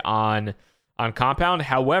DAI on Compound.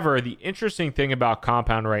 However, the interesting thing about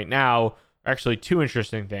Compound right now, actually two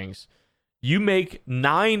interesting things. You make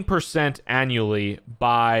 9% annually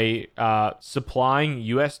by supplying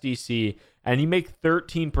USDC, and you make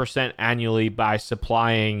 13% annually by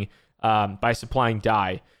supplying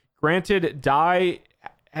DAI. Granted, DAI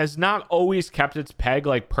has not always kept its peg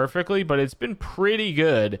like perfectly, but it's been pretty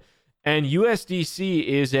good. And USDC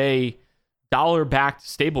is a dollar-backed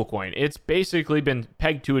stablecoin. It's basically been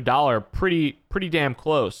pegged to $1, pretty damn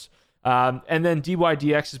close. And then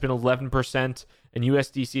DYDX has been 11%, and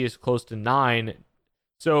USDC is close to 9%.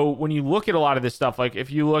 So when you look at a lot of this stuff, like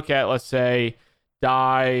if you look at, let's say,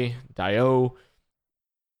 DIO,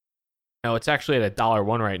 no, it's actually at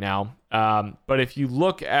 $1 right now. But if you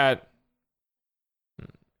look at,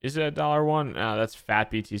 is it $1? No, that's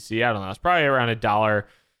fat BTC. I don't know. It's probably around $1.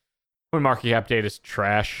 When market cap data is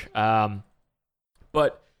trash.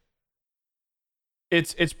 But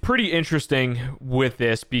it's pretty interesting with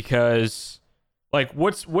this because, like,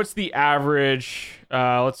 what's the average?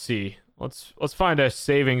 Let's see. Let's find a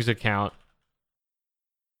savings account.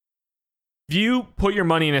 If you put your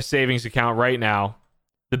money in a savings account right now,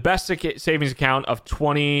 the best savings account of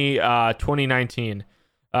 2019,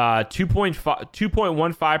 2.15%,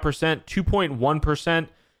 2.1%.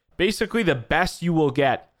 Basically, the best you will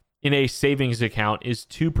get in a savings account is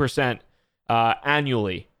 2%.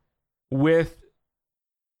 Annually. With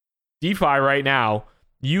DeFi right now,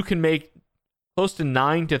 you can make close to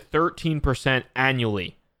 9 to 13%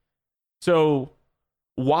 annually. So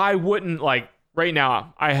why wouldn't, like, right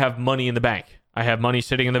now I have money in the bank. I have money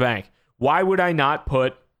sitting in the bank. Why would I not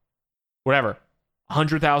put whatever,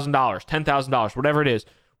 $100,000, $10,000, whatever it is?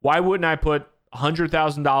 Why wouldn't I put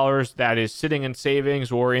 $100,000 that is sitting in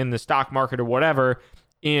savings or in the stock market or whatever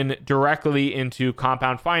in directly into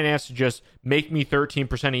Compound Finance to just make me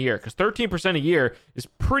 13% a year? Because 13% a year is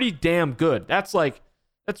pretty damn good. That's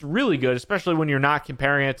really good, especially when you're not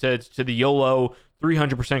comparing it to the YOLO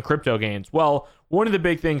 300% crypto gains. Well, one of the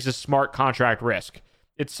big things is smart contract risk.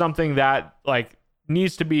 It's something that, like,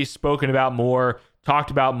 needs to be spoken about more,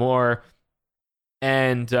 talked about more,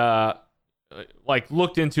 and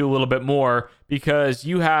looked into a little bit more, because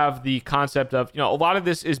you have the concept of, a lot of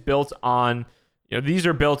this is built on, these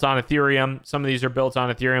are built on Ethereum. Some of these are built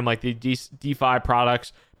on Ethereum, like the DeFi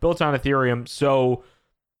products built on Ethereum. So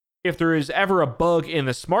if there is ever a bug in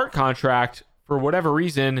the smart contract, for whatever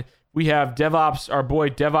reason, we have DevOps, our boy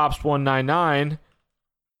DevOps199.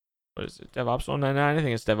 what is it? DevOps 199? I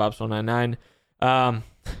think it's DevOps 199.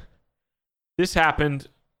 This happened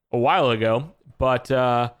a while ago, but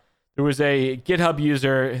there was a GitHub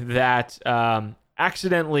user that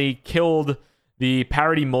accidentally killed the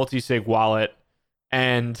Parity multisig wallet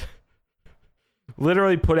and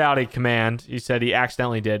literally put out a command. He said he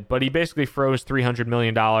accidentally did, but he basically froze $300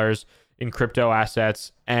 million in crypto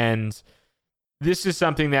assets. And this is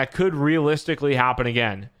something that could realistically happen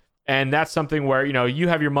again. And that's something where, you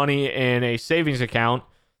have your money in a savings account.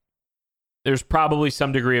 There's probably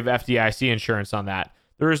some degree of FDIC insurance on that.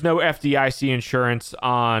 There is no FDIC insurance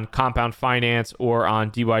on Compound Finance or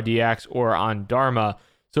on DYDX or on Dharma.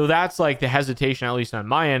 So that's like the hesitation, at least on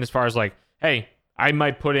my end, as far as like, hey, I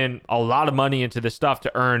might put in a lot of money into this stuff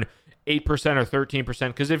to earn 8% or 13%.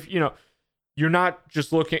 Because if, you're not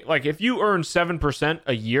just looking, like if you earn 7%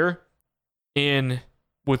 a year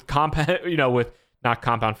with compound, with not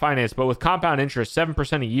Compound Finance, but with compound interest,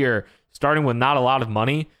 7% a year, starting with not a lot of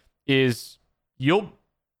money, is you'll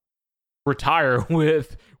retire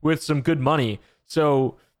with some good money.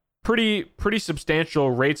 So pretty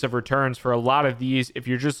substantial rates of returns for a lot of these if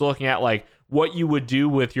you're just looking at like what you would do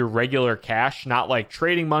with your regular cash, not like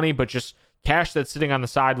trading money, but just cash that's sitting on the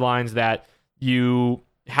sidelines that you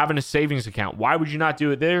have in a savings account. Why would you not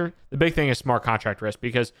do it there? The big thing is smart contract risk,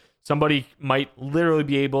 because somebody might literally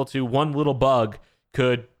be able to, one little bug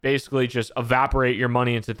could basically just evaporate your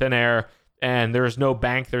money into thin air. And there's no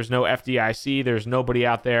bank, there's no FDIC, there's nobody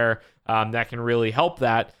out there that can really help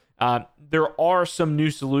that. There are some new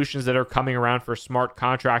solutions that are coming around for smart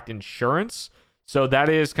contract insurance. So that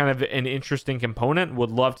is kind of an interesting component. Would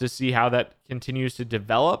love to see how that continues to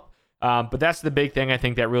develop. But that's the big thing I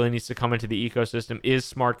think that really needs to come into the ecosystem is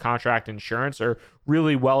smart contract insurance, or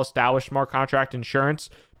really well-established smart contract insurance,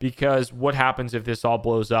 because what happens if this all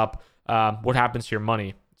blows up? What happens to your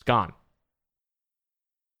money? It's gone.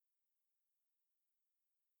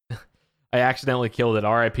 I accidentally killed it.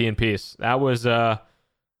 RIP in peace. That was,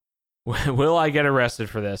 will I get arrested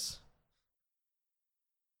for this?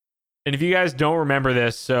 And if you guys don't remember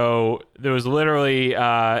this, so there was literally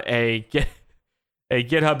a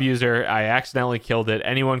GitHub user. I accidentally killed it.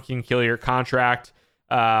 Anyone can kill your contract.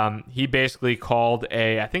 He basically called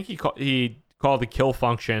he called the kill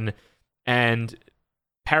function, and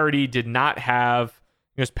Parity did not have,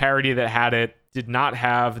 it was Parity that had it, did not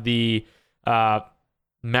have the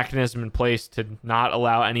mechanism in place to not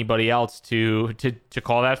allow anybody else to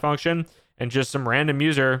call that function, and just some random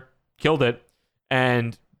user killed it.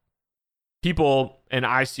 And people and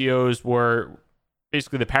ICOs were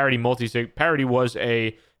basically the Parity multisig. Parity was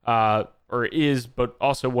or is, but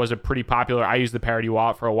also was a pretty popular. I used the Parity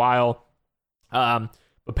wallet for a while, but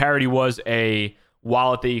Parity was a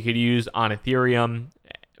wallet that you could use on Ethereum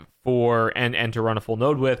and to run a full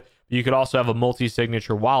node with. You could also have a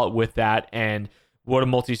multi-signature wallet with that. And what a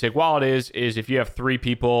multi-sig wallet is if you have 3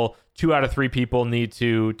 people, 2 out of 3 people need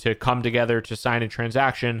to come together to sign a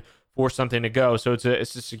transaction for something to go. So it's a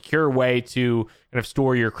secure way to kind of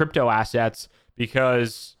store your crypto assets,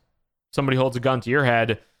 because somebody holds a gun to your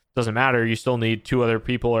head, doesn't matter. You still need 2 other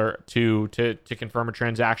people or to confirm a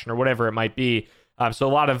transaction or whatever it might be. So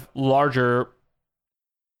a lot of larger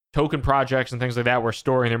token projects and things like that were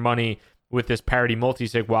storing their money with this Parity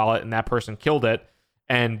multisig wallet, and that person killed it.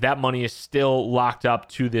 And that money is still locked up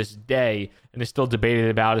to this day and is still debated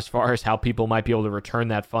about as far as how people might be able to return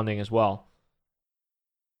that funding as well.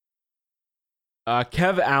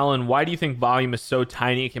 Kev Allen, why do you think volume is so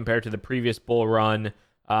tiny compared to the previous bull run?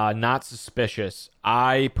 Not suspicious.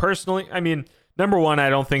 I mean, number one, I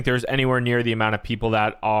don't think there's anywhere near the amount of people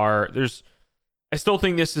that are there's. I still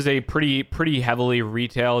think this is a pretty heavily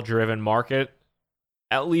retail driven market,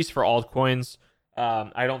 at least for altcoins.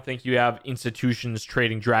 I don't think you have institutions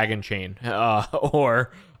trading Dragon Chain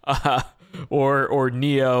or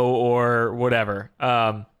Neo or whatever.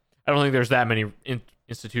 I don't think there's that many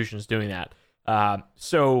institutions doing that. And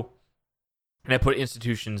I put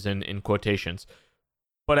institutions in quotations.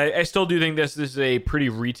 But I still do think this is a pretty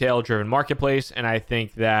retail-driven marketplace, and I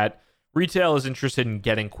think that retail is interested in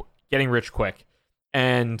getting rich quick.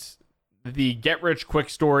 And the get-rich-quick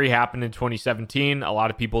story happened in 2017.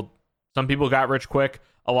 Some people got rich quick.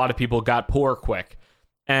 A lot of people got poor quick.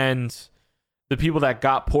 And the people that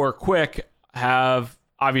got poor quick have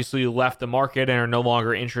obviously left the market and are no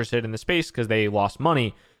longer interested in the space because they lost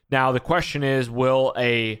money. Now, the question is, will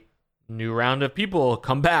a new round of people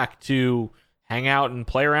come back to hang out and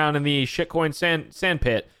play around in the shitcoin sand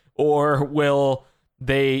pit? Or will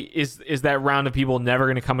is that round of people never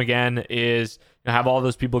going to come again? Have all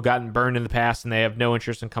those people gotten burned in the past and they have no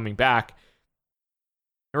interest in coming back?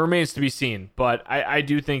 It remains to be seen. But I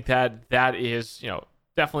do think that is,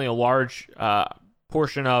 definitely a large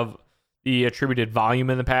portion of the attributed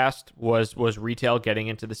volume in the past was retail getting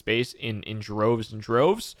into the space in droves and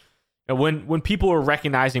droves. And when people are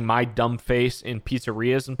recognizing my dumb face in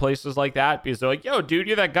pizzerias and places like that, because they're like, "Yo, dude,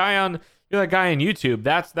 you're that guy on YouTube."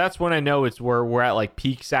 That's when I know it's where we're at like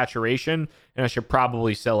peak saturation, and I should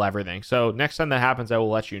probably sell everything. So next time that happens, I will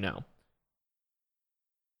let you know.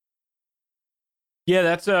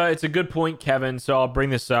 Yeah, it's a good point, Kevin. So I'll bring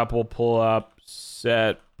this up. We'll pull up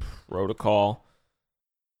set protocol.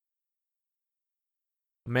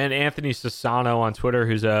 Man, Anthony Sassano on Twitter,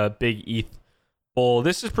 who's a big ETH bull.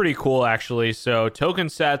 This is pretty cool, actually. So token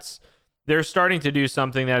sets, they're starting to do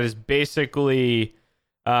something that is basically,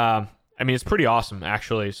 it's pretty awesome,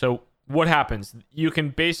 actually. So what happens? You can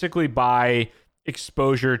basically buy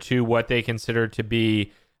exposure to what they consider to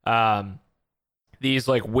be these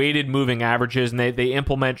like weighted moving averages, and they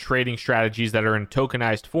implement trading strategies that are in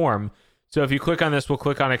tokenized form. So if you click on this, we'll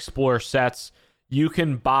click on Explore Sets. You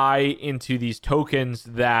can buy into these tokens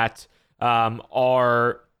that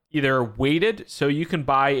are either weighted. So you can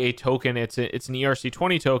buy a token. It's an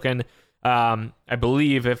ERC20 token, I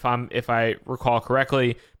believe, if I recall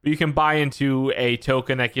correctly. But you can buy into a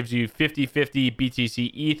token that gives you 50-50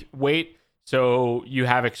 BTC ETH weight. So you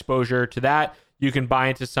have exposure to that. You can buy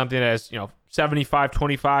into something that has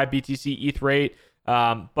 75-25 BTC ETH rate.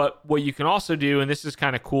 But what you can also do, and this is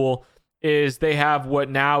kind of cool, is they have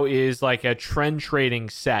what now is like a trend trading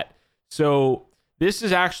set. So this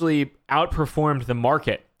has actually outperformed the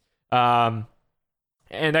market. And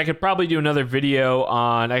I could probably do another video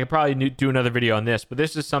on this, but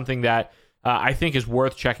this is something that I think is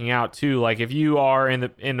worth checking out too. Like if you are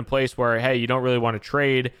in the place where, hey, you don't really want to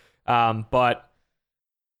trade, but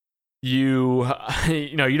you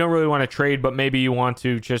don't really want to trade, but maybe you want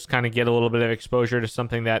to just kind of get a little bit of exposure to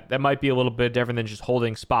something that might be a little bit different than just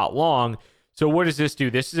holding spot long. So what does this do?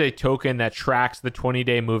 This is a token that tracks the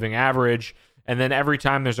 20-day moving average, and then every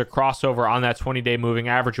time there's a crossover on that 20-day moving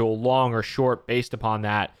average, it will long or short based upon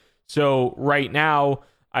that. So right now,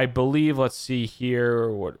 I believe, let's see here,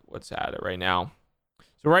 what's at it right now.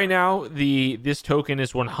 So right now, this token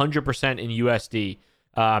is 100% in USD.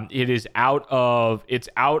 It's out of ETH,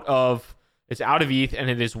 and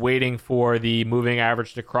it is waiting for the moving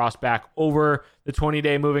average to cross back over the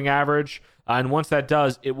 20-day moving average. And once that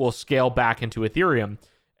does, it will scale back into Ethereum.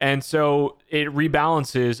 And so it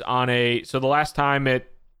rebalances so the last time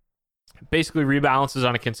it basically rebalances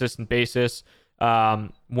on a consistent basis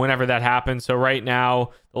whenever that happens. So right now,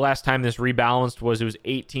 the last time this rebalanced was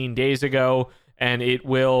 18 days ago. And it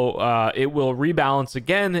will rebalance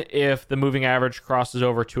again if the moving average crosses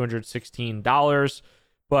over $216.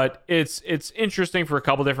 But it's interesting for a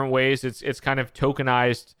couple different ways. It's kind of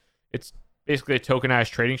tokenized. It's basically a tokenized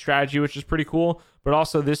trading strategy, which is pretty cool. But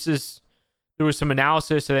also there was some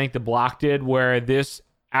analysis I think the block did where this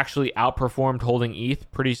actually outperformed holding ETH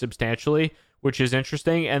pretty substantially, which is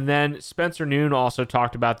interesting. And then Spencer Noon also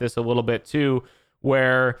talked about this a little bit too,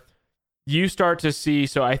 where you start to see,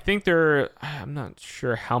 so I think I'm not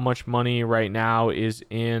sure how much money right now is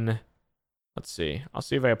in, let's see. I'll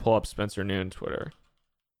see if I pull up Spencer Noon Twitter.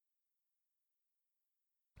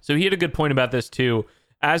 So he had a good point about this too.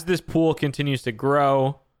 As this pool continues to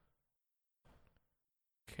grow,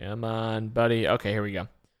 come on, buddy. Okay, here we go.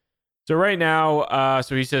 So right now,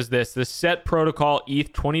 so he says the set protocol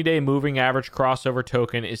ETH 20-day moving average crossover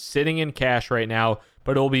token is sitting in cash right now,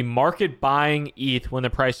 but it will be market buying ETH when the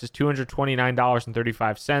price is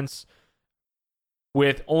 $229.35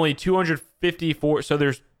 with only 254. So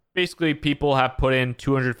there's basically people have put in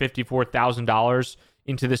 $254,000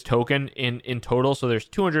 into this token in total. So there's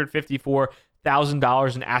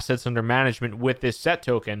 $254,000 in assets under management with this set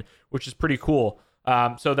token, which is pretty cool.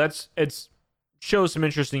 So it's shows some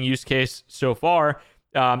interesting use case so far.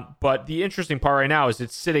 But the interesting part right now is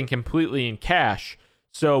it's sitting completely in cash.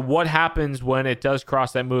 So what happens when it does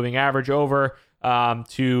cross that moving average over so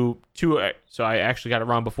I actually got it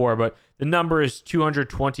wrong before, but the number is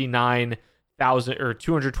 $229,000 or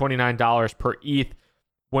 $229 per ETH.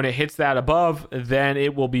 When it hits that above, then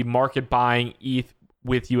it will be market buying ETH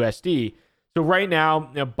with USD. So right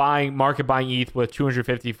now, market buying ETH with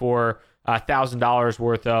 $254,000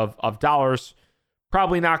 worth of dollars,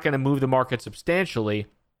 probably not going to move the market substantially.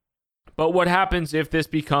 But what happens if this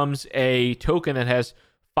becomes a token that has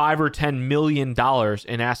 $5 or $10 million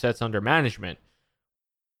in assets under management?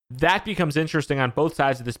 That becomes interesting on both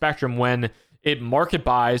sides of the spectrum when it market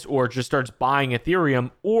buys or just starts buying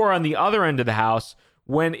Ethereum, or on the other end of the house,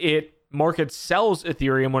 when it market sells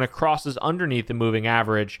Ethereum when it crosses underneath the moving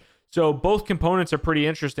average. So both components are pretty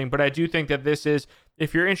interesting, but I do think that this is,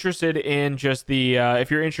 if you're interested in just if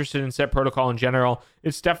you're interested in set protocol in general,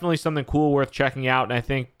 it's definitely something cool worth checking out. And I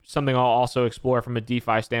think something I'll also explore from a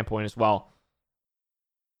DeFi standpoint as well.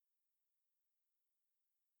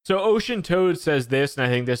 So Ocean Toad says this, and I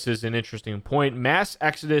think this is an interesting point. Mass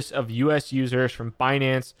exodus of US users from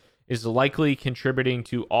Binance is likely contributing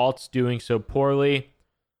to alts doing so poorly.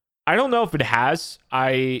 I don't know if it has.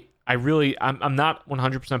 I'm not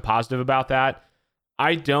 100% positive about that.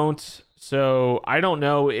 I don't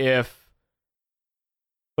know if,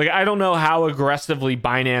 like, I don't know how aggressively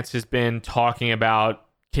Binance has been talking about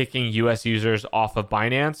kicking US users off of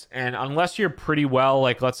Binance. And unless you're pretty well,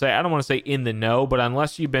 like, let's say, I don't want to say in the know, but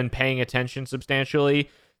unless you've been paying attention substantially,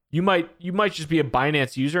 you might just be a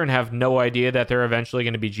Binance user and have no idea that they're eventually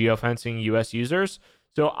going to be geofencing US users.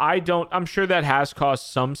 So I'm sure that has caused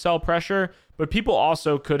some sell pressure, but people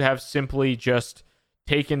also could have simply just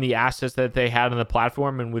taken the assets that they had on the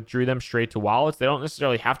platform and withdrew them straight to wallets. They don't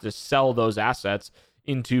necessarily have to sell those assets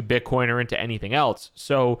into Bitcoin or into anything else.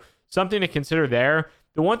 So something to consider there.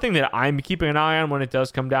 The one thing that I'm keeping an eye on when it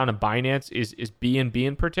does come down to Binance is BNB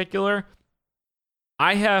in particular.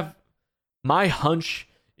 My hunch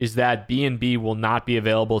is that BNB will not be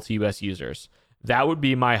available to US users. That would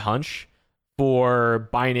be my hunch for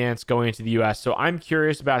Binance going into the US. So I'm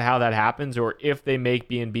curious about how that happens, or if they make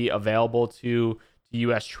BNB available to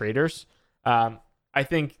US traders. I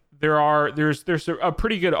think there's a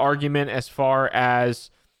pretty good argument as far as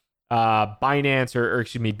Binance or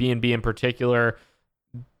excuse me, BNB in particular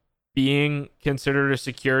being considered a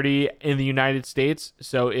security in the United States.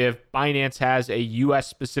 So if Binance has a US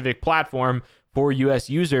specific platform for US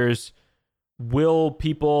users, will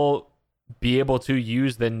people be able to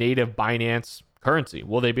use the native Binance currency?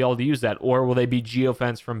 Will they be able to use that, or will they be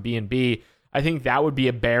geofenced from BNB? I think that would be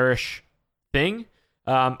a bearish thing.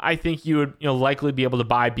 I think you would likely be able to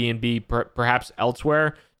buy BNB perhaps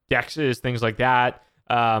elsewhere, DEXs, things like that.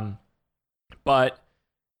 But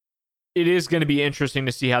it is going to be interesting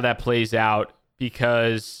to see how that plays out,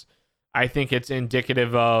 because I think it's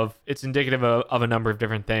indicative of a number of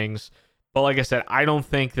different things. But like I said, I don't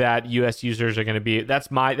think that US users are going to be,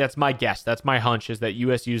 that's my guess. That's my hunch, is that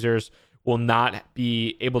US users will not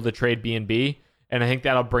be able to trade BNB. And I think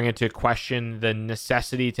that'll bring into question the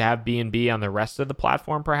necessity to have BNB on the rest of the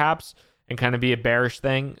platform, perhaps, and kind of be a bearish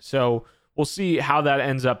thing. So we'll see how that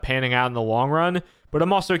ends up panning out in the long run. But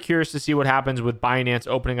I'm also curious to see what happens with Binance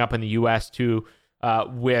opening up in the US too,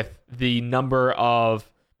 with the number of,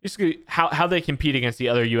 basically how they compete against the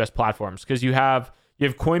other US platforms. Because you have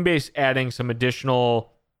Coinbase adding some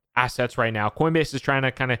additional assets right now. Coinbase is trying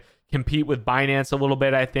to kind of compete with Binance a little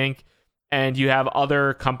bit, I think. And you have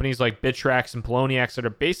other companies like Bittrex and Poloniex that are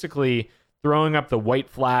basically throwing up the white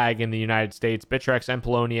flag in the United States. Bittrex and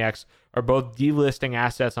Poloniex are both delisting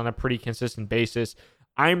assets on a pretty consistent basis.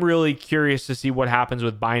 I'm really curious to see what happens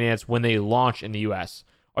with Binance when they launch in the US.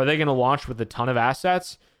 Are they going to launch with a ton of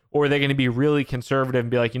assets, or are they going to be really conservative and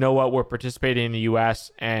be like, you know what, we're participating in the US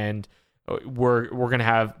and we're going to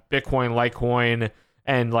have Bitcoin, Litecoin,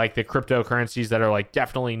 and like the cryptocurrencies that are like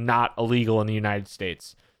definitely not illegal in the United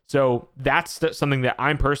States. So that's something that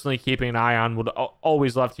I'm personally keeping an eye on. Would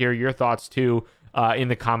always love to hear your thoughts too in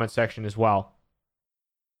the comment section as well.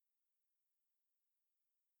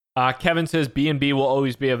 Kevin says BNB will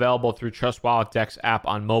always be available through Trust Wallet Dex app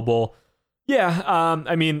on mobile. Yeah,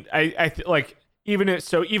 I mean, I like even if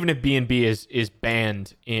BNB is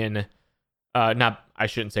banned in, not, I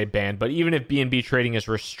shouldn't say banned, but even if BNB trading is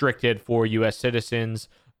restricted for U.S. citizens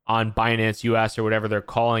on Binance US or whatever they're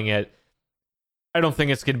calling it, I don't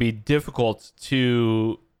think it's going to be difficult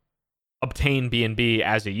to obtain BNB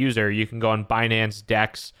as a user. You can go on Binance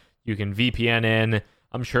Dex, you can VPN in.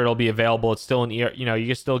 I'm sure it'll be available. It's still you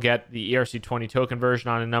can still get the ERC20 token version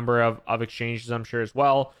on a number of exchanges, I'm sure, as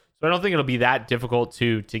well. So I don't think it'll be that difficult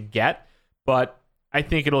to get, but I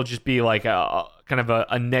think it'll just be like a kind of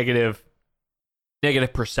a negative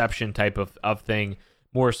perception type of thing,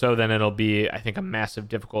 more so than it'll be, I think, a massive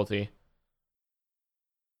difficulty.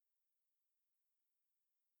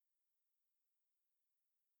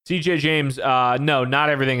 CJ James, no, not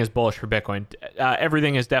everything is bullish for Bitcoin.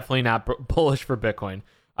 Everything is definitely not bullish for Bitcoin.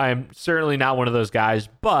 I am certainly not one of those guys,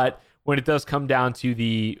 but when it does come down to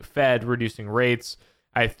the Fed reducing rates,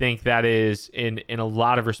 I think that is in a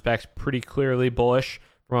lot of respects pretty clearly bullish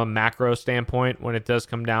from a macro standpoint when it does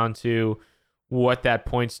come down to what that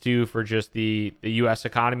points to for just the US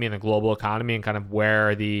economy and the global economy, and kind of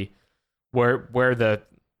where the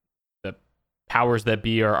powers that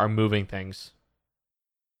be are moving things.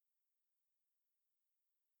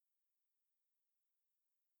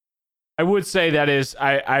 I would say that is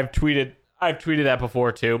I've tweeted that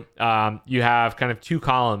before too. You have kind of two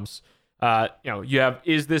columns. You have,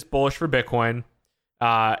 is this bullish for Bitcoin?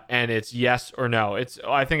 And it's yes or no.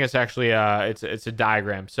 I think it's actually it's a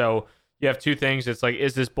diagram. So you have two things. It's like,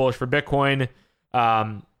 is this bullish for Bitcoin?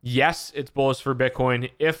 Yes, it's bullish for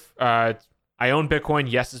Bitcoin. If I own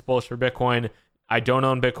Bitcoin, yes, it's bullish for Bitcoin. I don't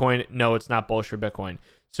own Bitcoin. No, it's not bullish for Bitcoin.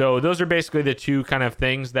 So those are basically the two kind of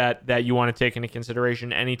things that you want to take into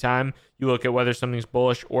consideration anytime you look at whether something's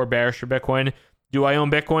bullish or bearish for Bitcoin. Do I own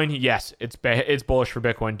Bitcoin? Yes, it's bullish for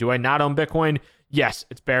Bitcoin. Do I not own Bitcoin? Yes,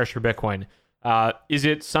 it's bearish for Bitcoin. Is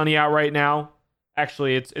it sunny out right now?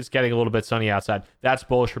 Actually, it's getting a little bit sunny outside. That's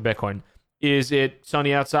bullish for Bitcoin. Is it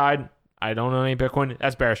sunny outside? I don't own any Bitcoin.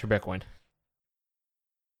 That's bearish for Bitcoin.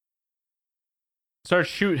 Start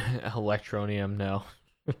shooting Electronium. No.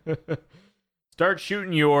 Start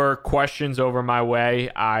shooting your questions over my way.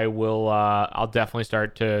 I will. I'll definitely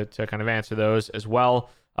start to kind of answer those as well.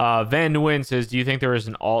 Van Nguyen says, "Do you think there is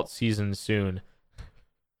an alt season soon?"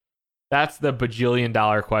 That's the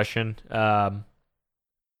bajillion-dollar question.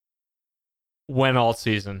 When alt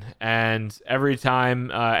season? And every time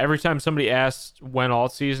somebody asks when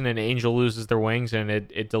alt season, an angel loses their wings and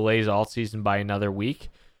it delays alt season by another week.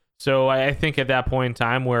 So I think at that point in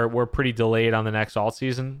time we're pretty delayed on the next alt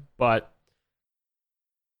season, but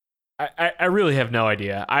I really have no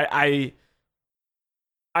idea. I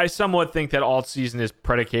somewhat think that alt season is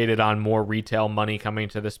predicated on more retail money coming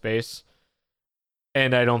to the space,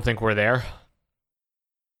 and I don't think we're there.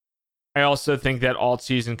 I also think that alt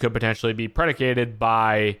season could potentially be predicated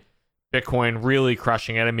by Bitcoin really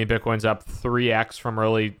crushing it. I mean, Bitcoin's up 3x from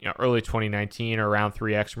early 2019, or around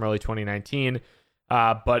 3x from early 2019.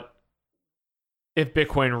 But if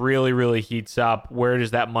Bitcoin really, really heats up, where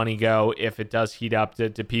does that money go if it does heat up? Do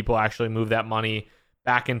people actually move that money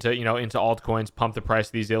back into altcoins, pump the price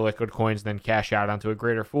of these illiquid coins, then cash out onto a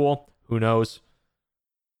greater pool? Who knows?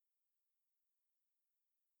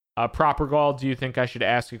 Proper Gall, do you think I should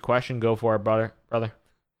ask a question? Go for it, brother.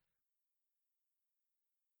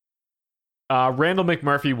 Randall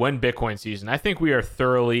McMurphy, when Bitcoin season? I think we are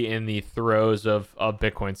thoroughly in the throes of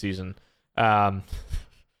Bitcoin season. I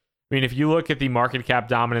mean, if you look at the market cap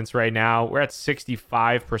dominance right now, we're at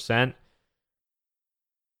 65%.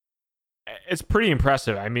 It's pretty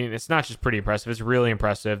impressive. I mean, it's not just pretty impressive; it's really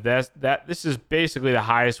impressive. This is basically the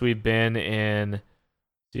highest we've been in.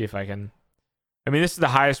 See if I can. I mean, this is the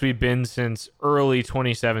highest we've been since early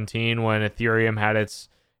 2017 when Ethereum had its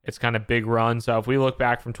kind of big run. So if we look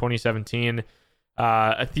back from 2017,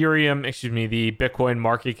 the Bitcoin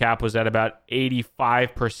market cap was at about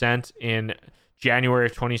 85% in January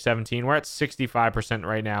of 2017. We're at 65%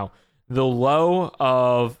 right now. The low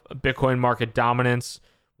of Bitcoin market dominance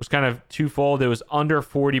was kind of twofold. It was under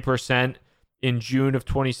 40% in June of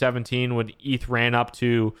 2017 when ETH ran up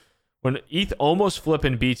to, when ETH almost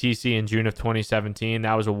flipping BTC in June of 2017.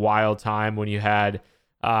 That was a wild time when you had,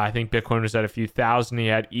 I think Bitcoin was at a few thousand. You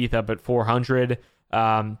had ETH up at 400.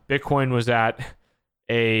 Bitcoin was at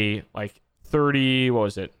a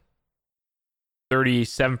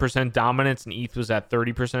 37% dominance, and ETH was at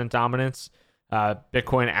 30% dominance.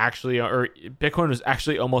 Bitcoin was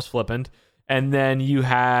actually almost flipping. And then you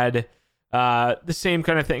had the same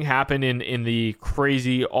kind of thing happen in the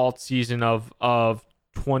crazy alt season of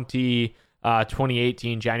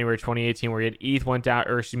 2018, January 2018, where you had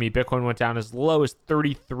Bitcoin went down as low as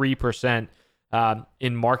 33%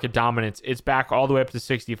 in market dominance. It's back all the way up to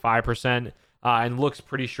 65%. And looks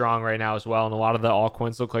pretty strong right now as well. And a lot of the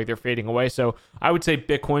altcoins look like they're fading away. So I would say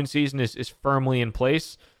Bitcoin season is firmly in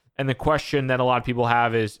place. And the question that a lot of people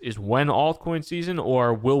have is when altcoin season,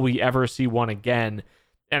 or will we ever see one again?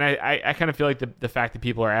 And I kind of feel like the fact that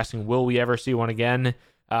people are asking, will we ever see one again?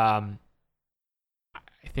 I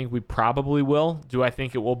think we probably will. Do I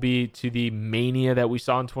think it will be to the mania that we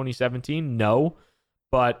saw in 2017? No.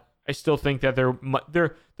 But I still think that there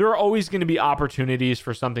are always going to be opportunities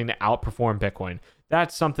for something to outperform Bitcoin.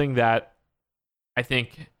 That's something that I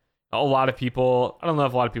think a lot of people, I don't know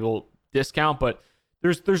if a lot of people discount, but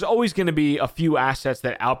there's always going to be a few assets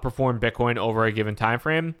that outperform Bitcoin over a given time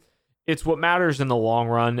frame. It's what matters in the long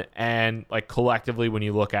run, and collectively when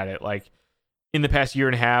you look at it, in the past year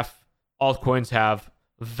and a half, altcoins have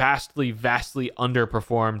vastly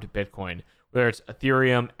underperformed Bitcoin. Whether it's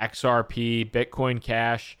Ethereum, XRP, Bitcoin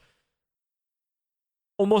Cash,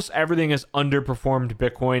 almost everything has underperformed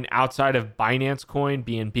Bitcoin outside of Binance Coin,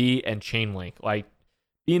 BNB, and Chainlink.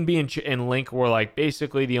 BNB and Link were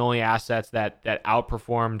basically the only assets that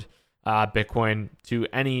outperformed Bitcoin to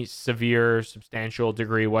any severe, substantial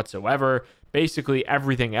degree whatsoever. Basically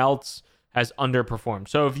everything else has underperformed.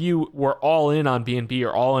 So if you were all in on BNB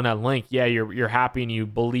or all in on Link, yeah, you're happy and you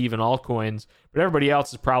believe in altcoins, but everybody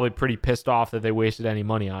else is probably pretty pissed off that they wasted any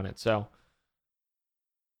money on it. So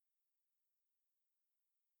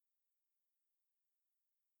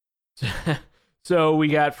so we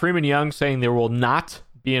got Freeman Young saying there will not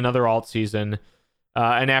be another alt season.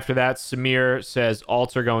 And after that, Samir says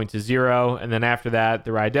alts are going to zero. And then after that,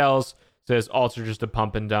 the Rydels says alts are just a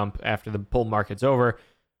pump and dump after the bull market's over.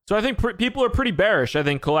 So I think people are pretty bearish, I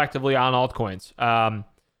think, collectively on altcoins.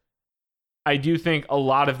 I do think a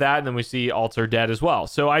lot of that, and then we see alts are dead as well.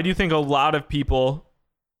 So I do think a lot of people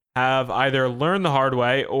have either learned the hard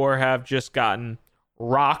way or have just gotten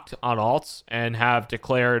rocked on alts and have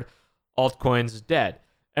declared altcoins dead.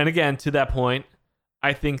 And again, to that point,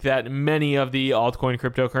 I think that many of the altcoin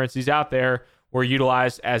cryptocurrencies out there were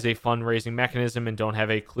utilized as a fundraising mechanism and don't have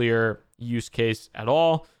a clear use case at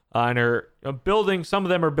all. And are building, some of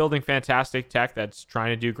them are building fantastic tech that's trying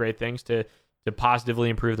to do great things to positively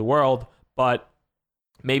improve the world, but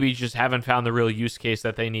maybe just haven't found the real use case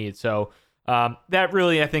that they need. So that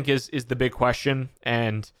really, I think, is the big question,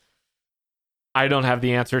 and I don't have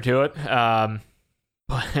the answer to it.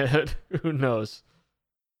 But who knows?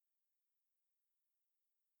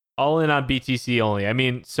 All in on BTC only. I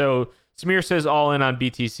mean, so Samir says all in on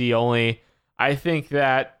BTC only. I think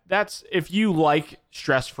that's, if you like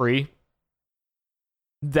stress-free,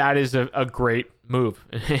 that is a great move,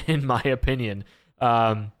 in my opinion.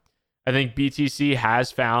 I think BTC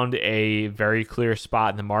has found a very clear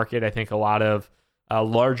spot in the market. I think a lot of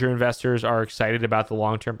larger investors are excited about the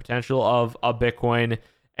long-term potential of Bitcoin.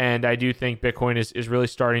 And I do think Bitcoin is really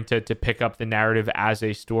starting to pick up the narrative as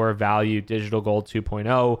a store of value, digital gold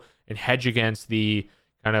 2.0, and hedge against the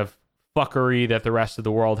kind of fuckery that the rest of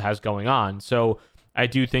the world has going on. So I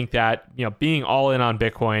do think that, being all in on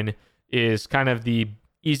Bitcoin is kind of the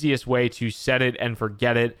easiest way to set it and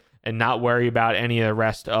forget it and not worry about any of the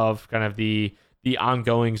rest of kind of the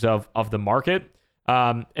ongoings of the market.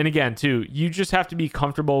 And again, too, you just have to be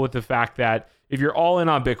comfortable with the fact that if you're all in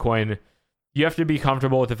on Bitcoin, you have to be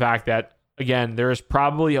comfortable with the fact that, again, there is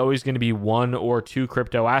probably always going to be one or two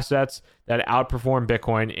crypto assets that outperform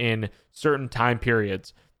Bitcoin in certain time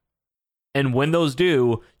periods. And when those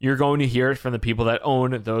do, you're going to hear it from the people that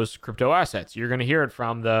own those crypto assets. You're going to hear it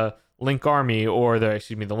from the Link Army or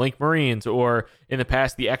the Link Marines, or in the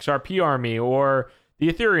past, the XRP Army or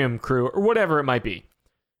the Ethereum crew, or whatever it might be.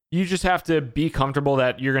 You just have to be comfortable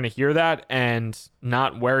that you're going to hear that and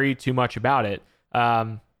not worry too much about it.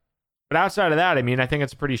 But outside of that, I mean, I think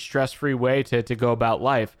it's a pretty stress-free way to go about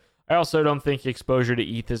life. I also don't think exposure to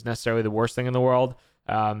ETH is necessarily the worst thing in the world.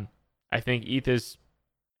 I think ETH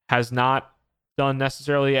has not done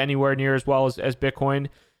necessarily anywhere near as well as Bitcoin,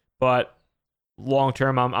 but long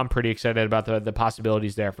term, I'm pretty excited about the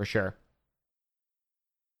possibilities there for sure.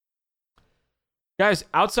 Guys,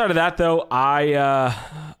 outside of that though, I'm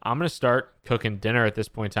gonna start cooking dinner at this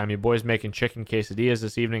point in time. Your boy's making chicken quesadillas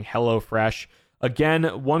this evening. HelloFresh. Again,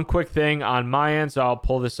 one quick thing on my end, so I'll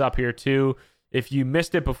pull this up here too. If you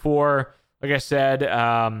missed it before, like I said,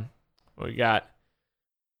 we got,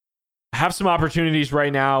 I have some opportunities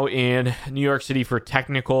right now in New York City for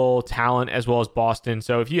technical talent as well as Boston.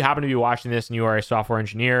 So if you happen to be watching this and you are a software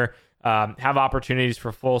engineer, have opportunities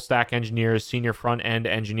for full stack engineers, senior front end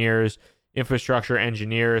engineers, infrastructure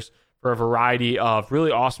engineers for a variety of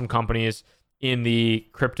really awesome companies in the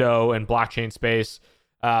crypto and blockchain space.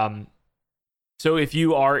 So if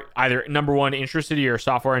you are either, number one, interested, or you're a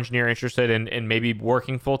software engineer interested in maybe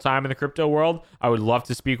working full-time in the crypto world, I would love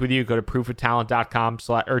to speak with you. Go to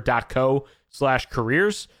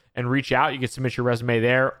proofoftalent.com/careers and reach out. You can submit your resume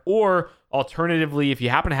there. Or alternatively, if you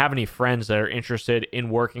happen to have any friends that are interested in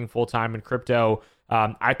working full-time in crypto,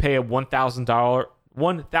 I pay a $1,000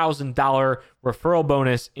 referral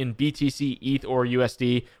bonus in BTC, ETH, or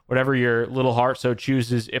USD, whatever your little heart so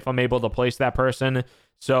chooses, if I'm able to place that person.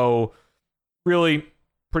 So really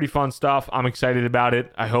pretty fun stuff. I'm excited about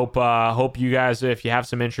it. I hope you guys, if you have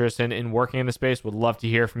some interest in working in the space, would love to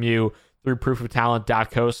hear from you through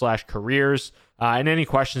proofoftalent.co/careers. And any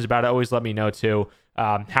questions about it, always let me know too.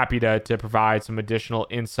 Happy to provide some additional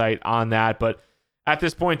insight on that. But at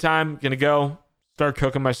this point in time, going to go start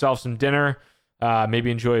cooking myself some dinner.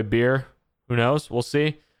 Maybe enjoy a beer. Who knows? We'll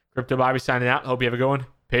see. Crypto Bobby signing out. Hope you have a good one.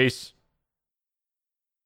 Peace.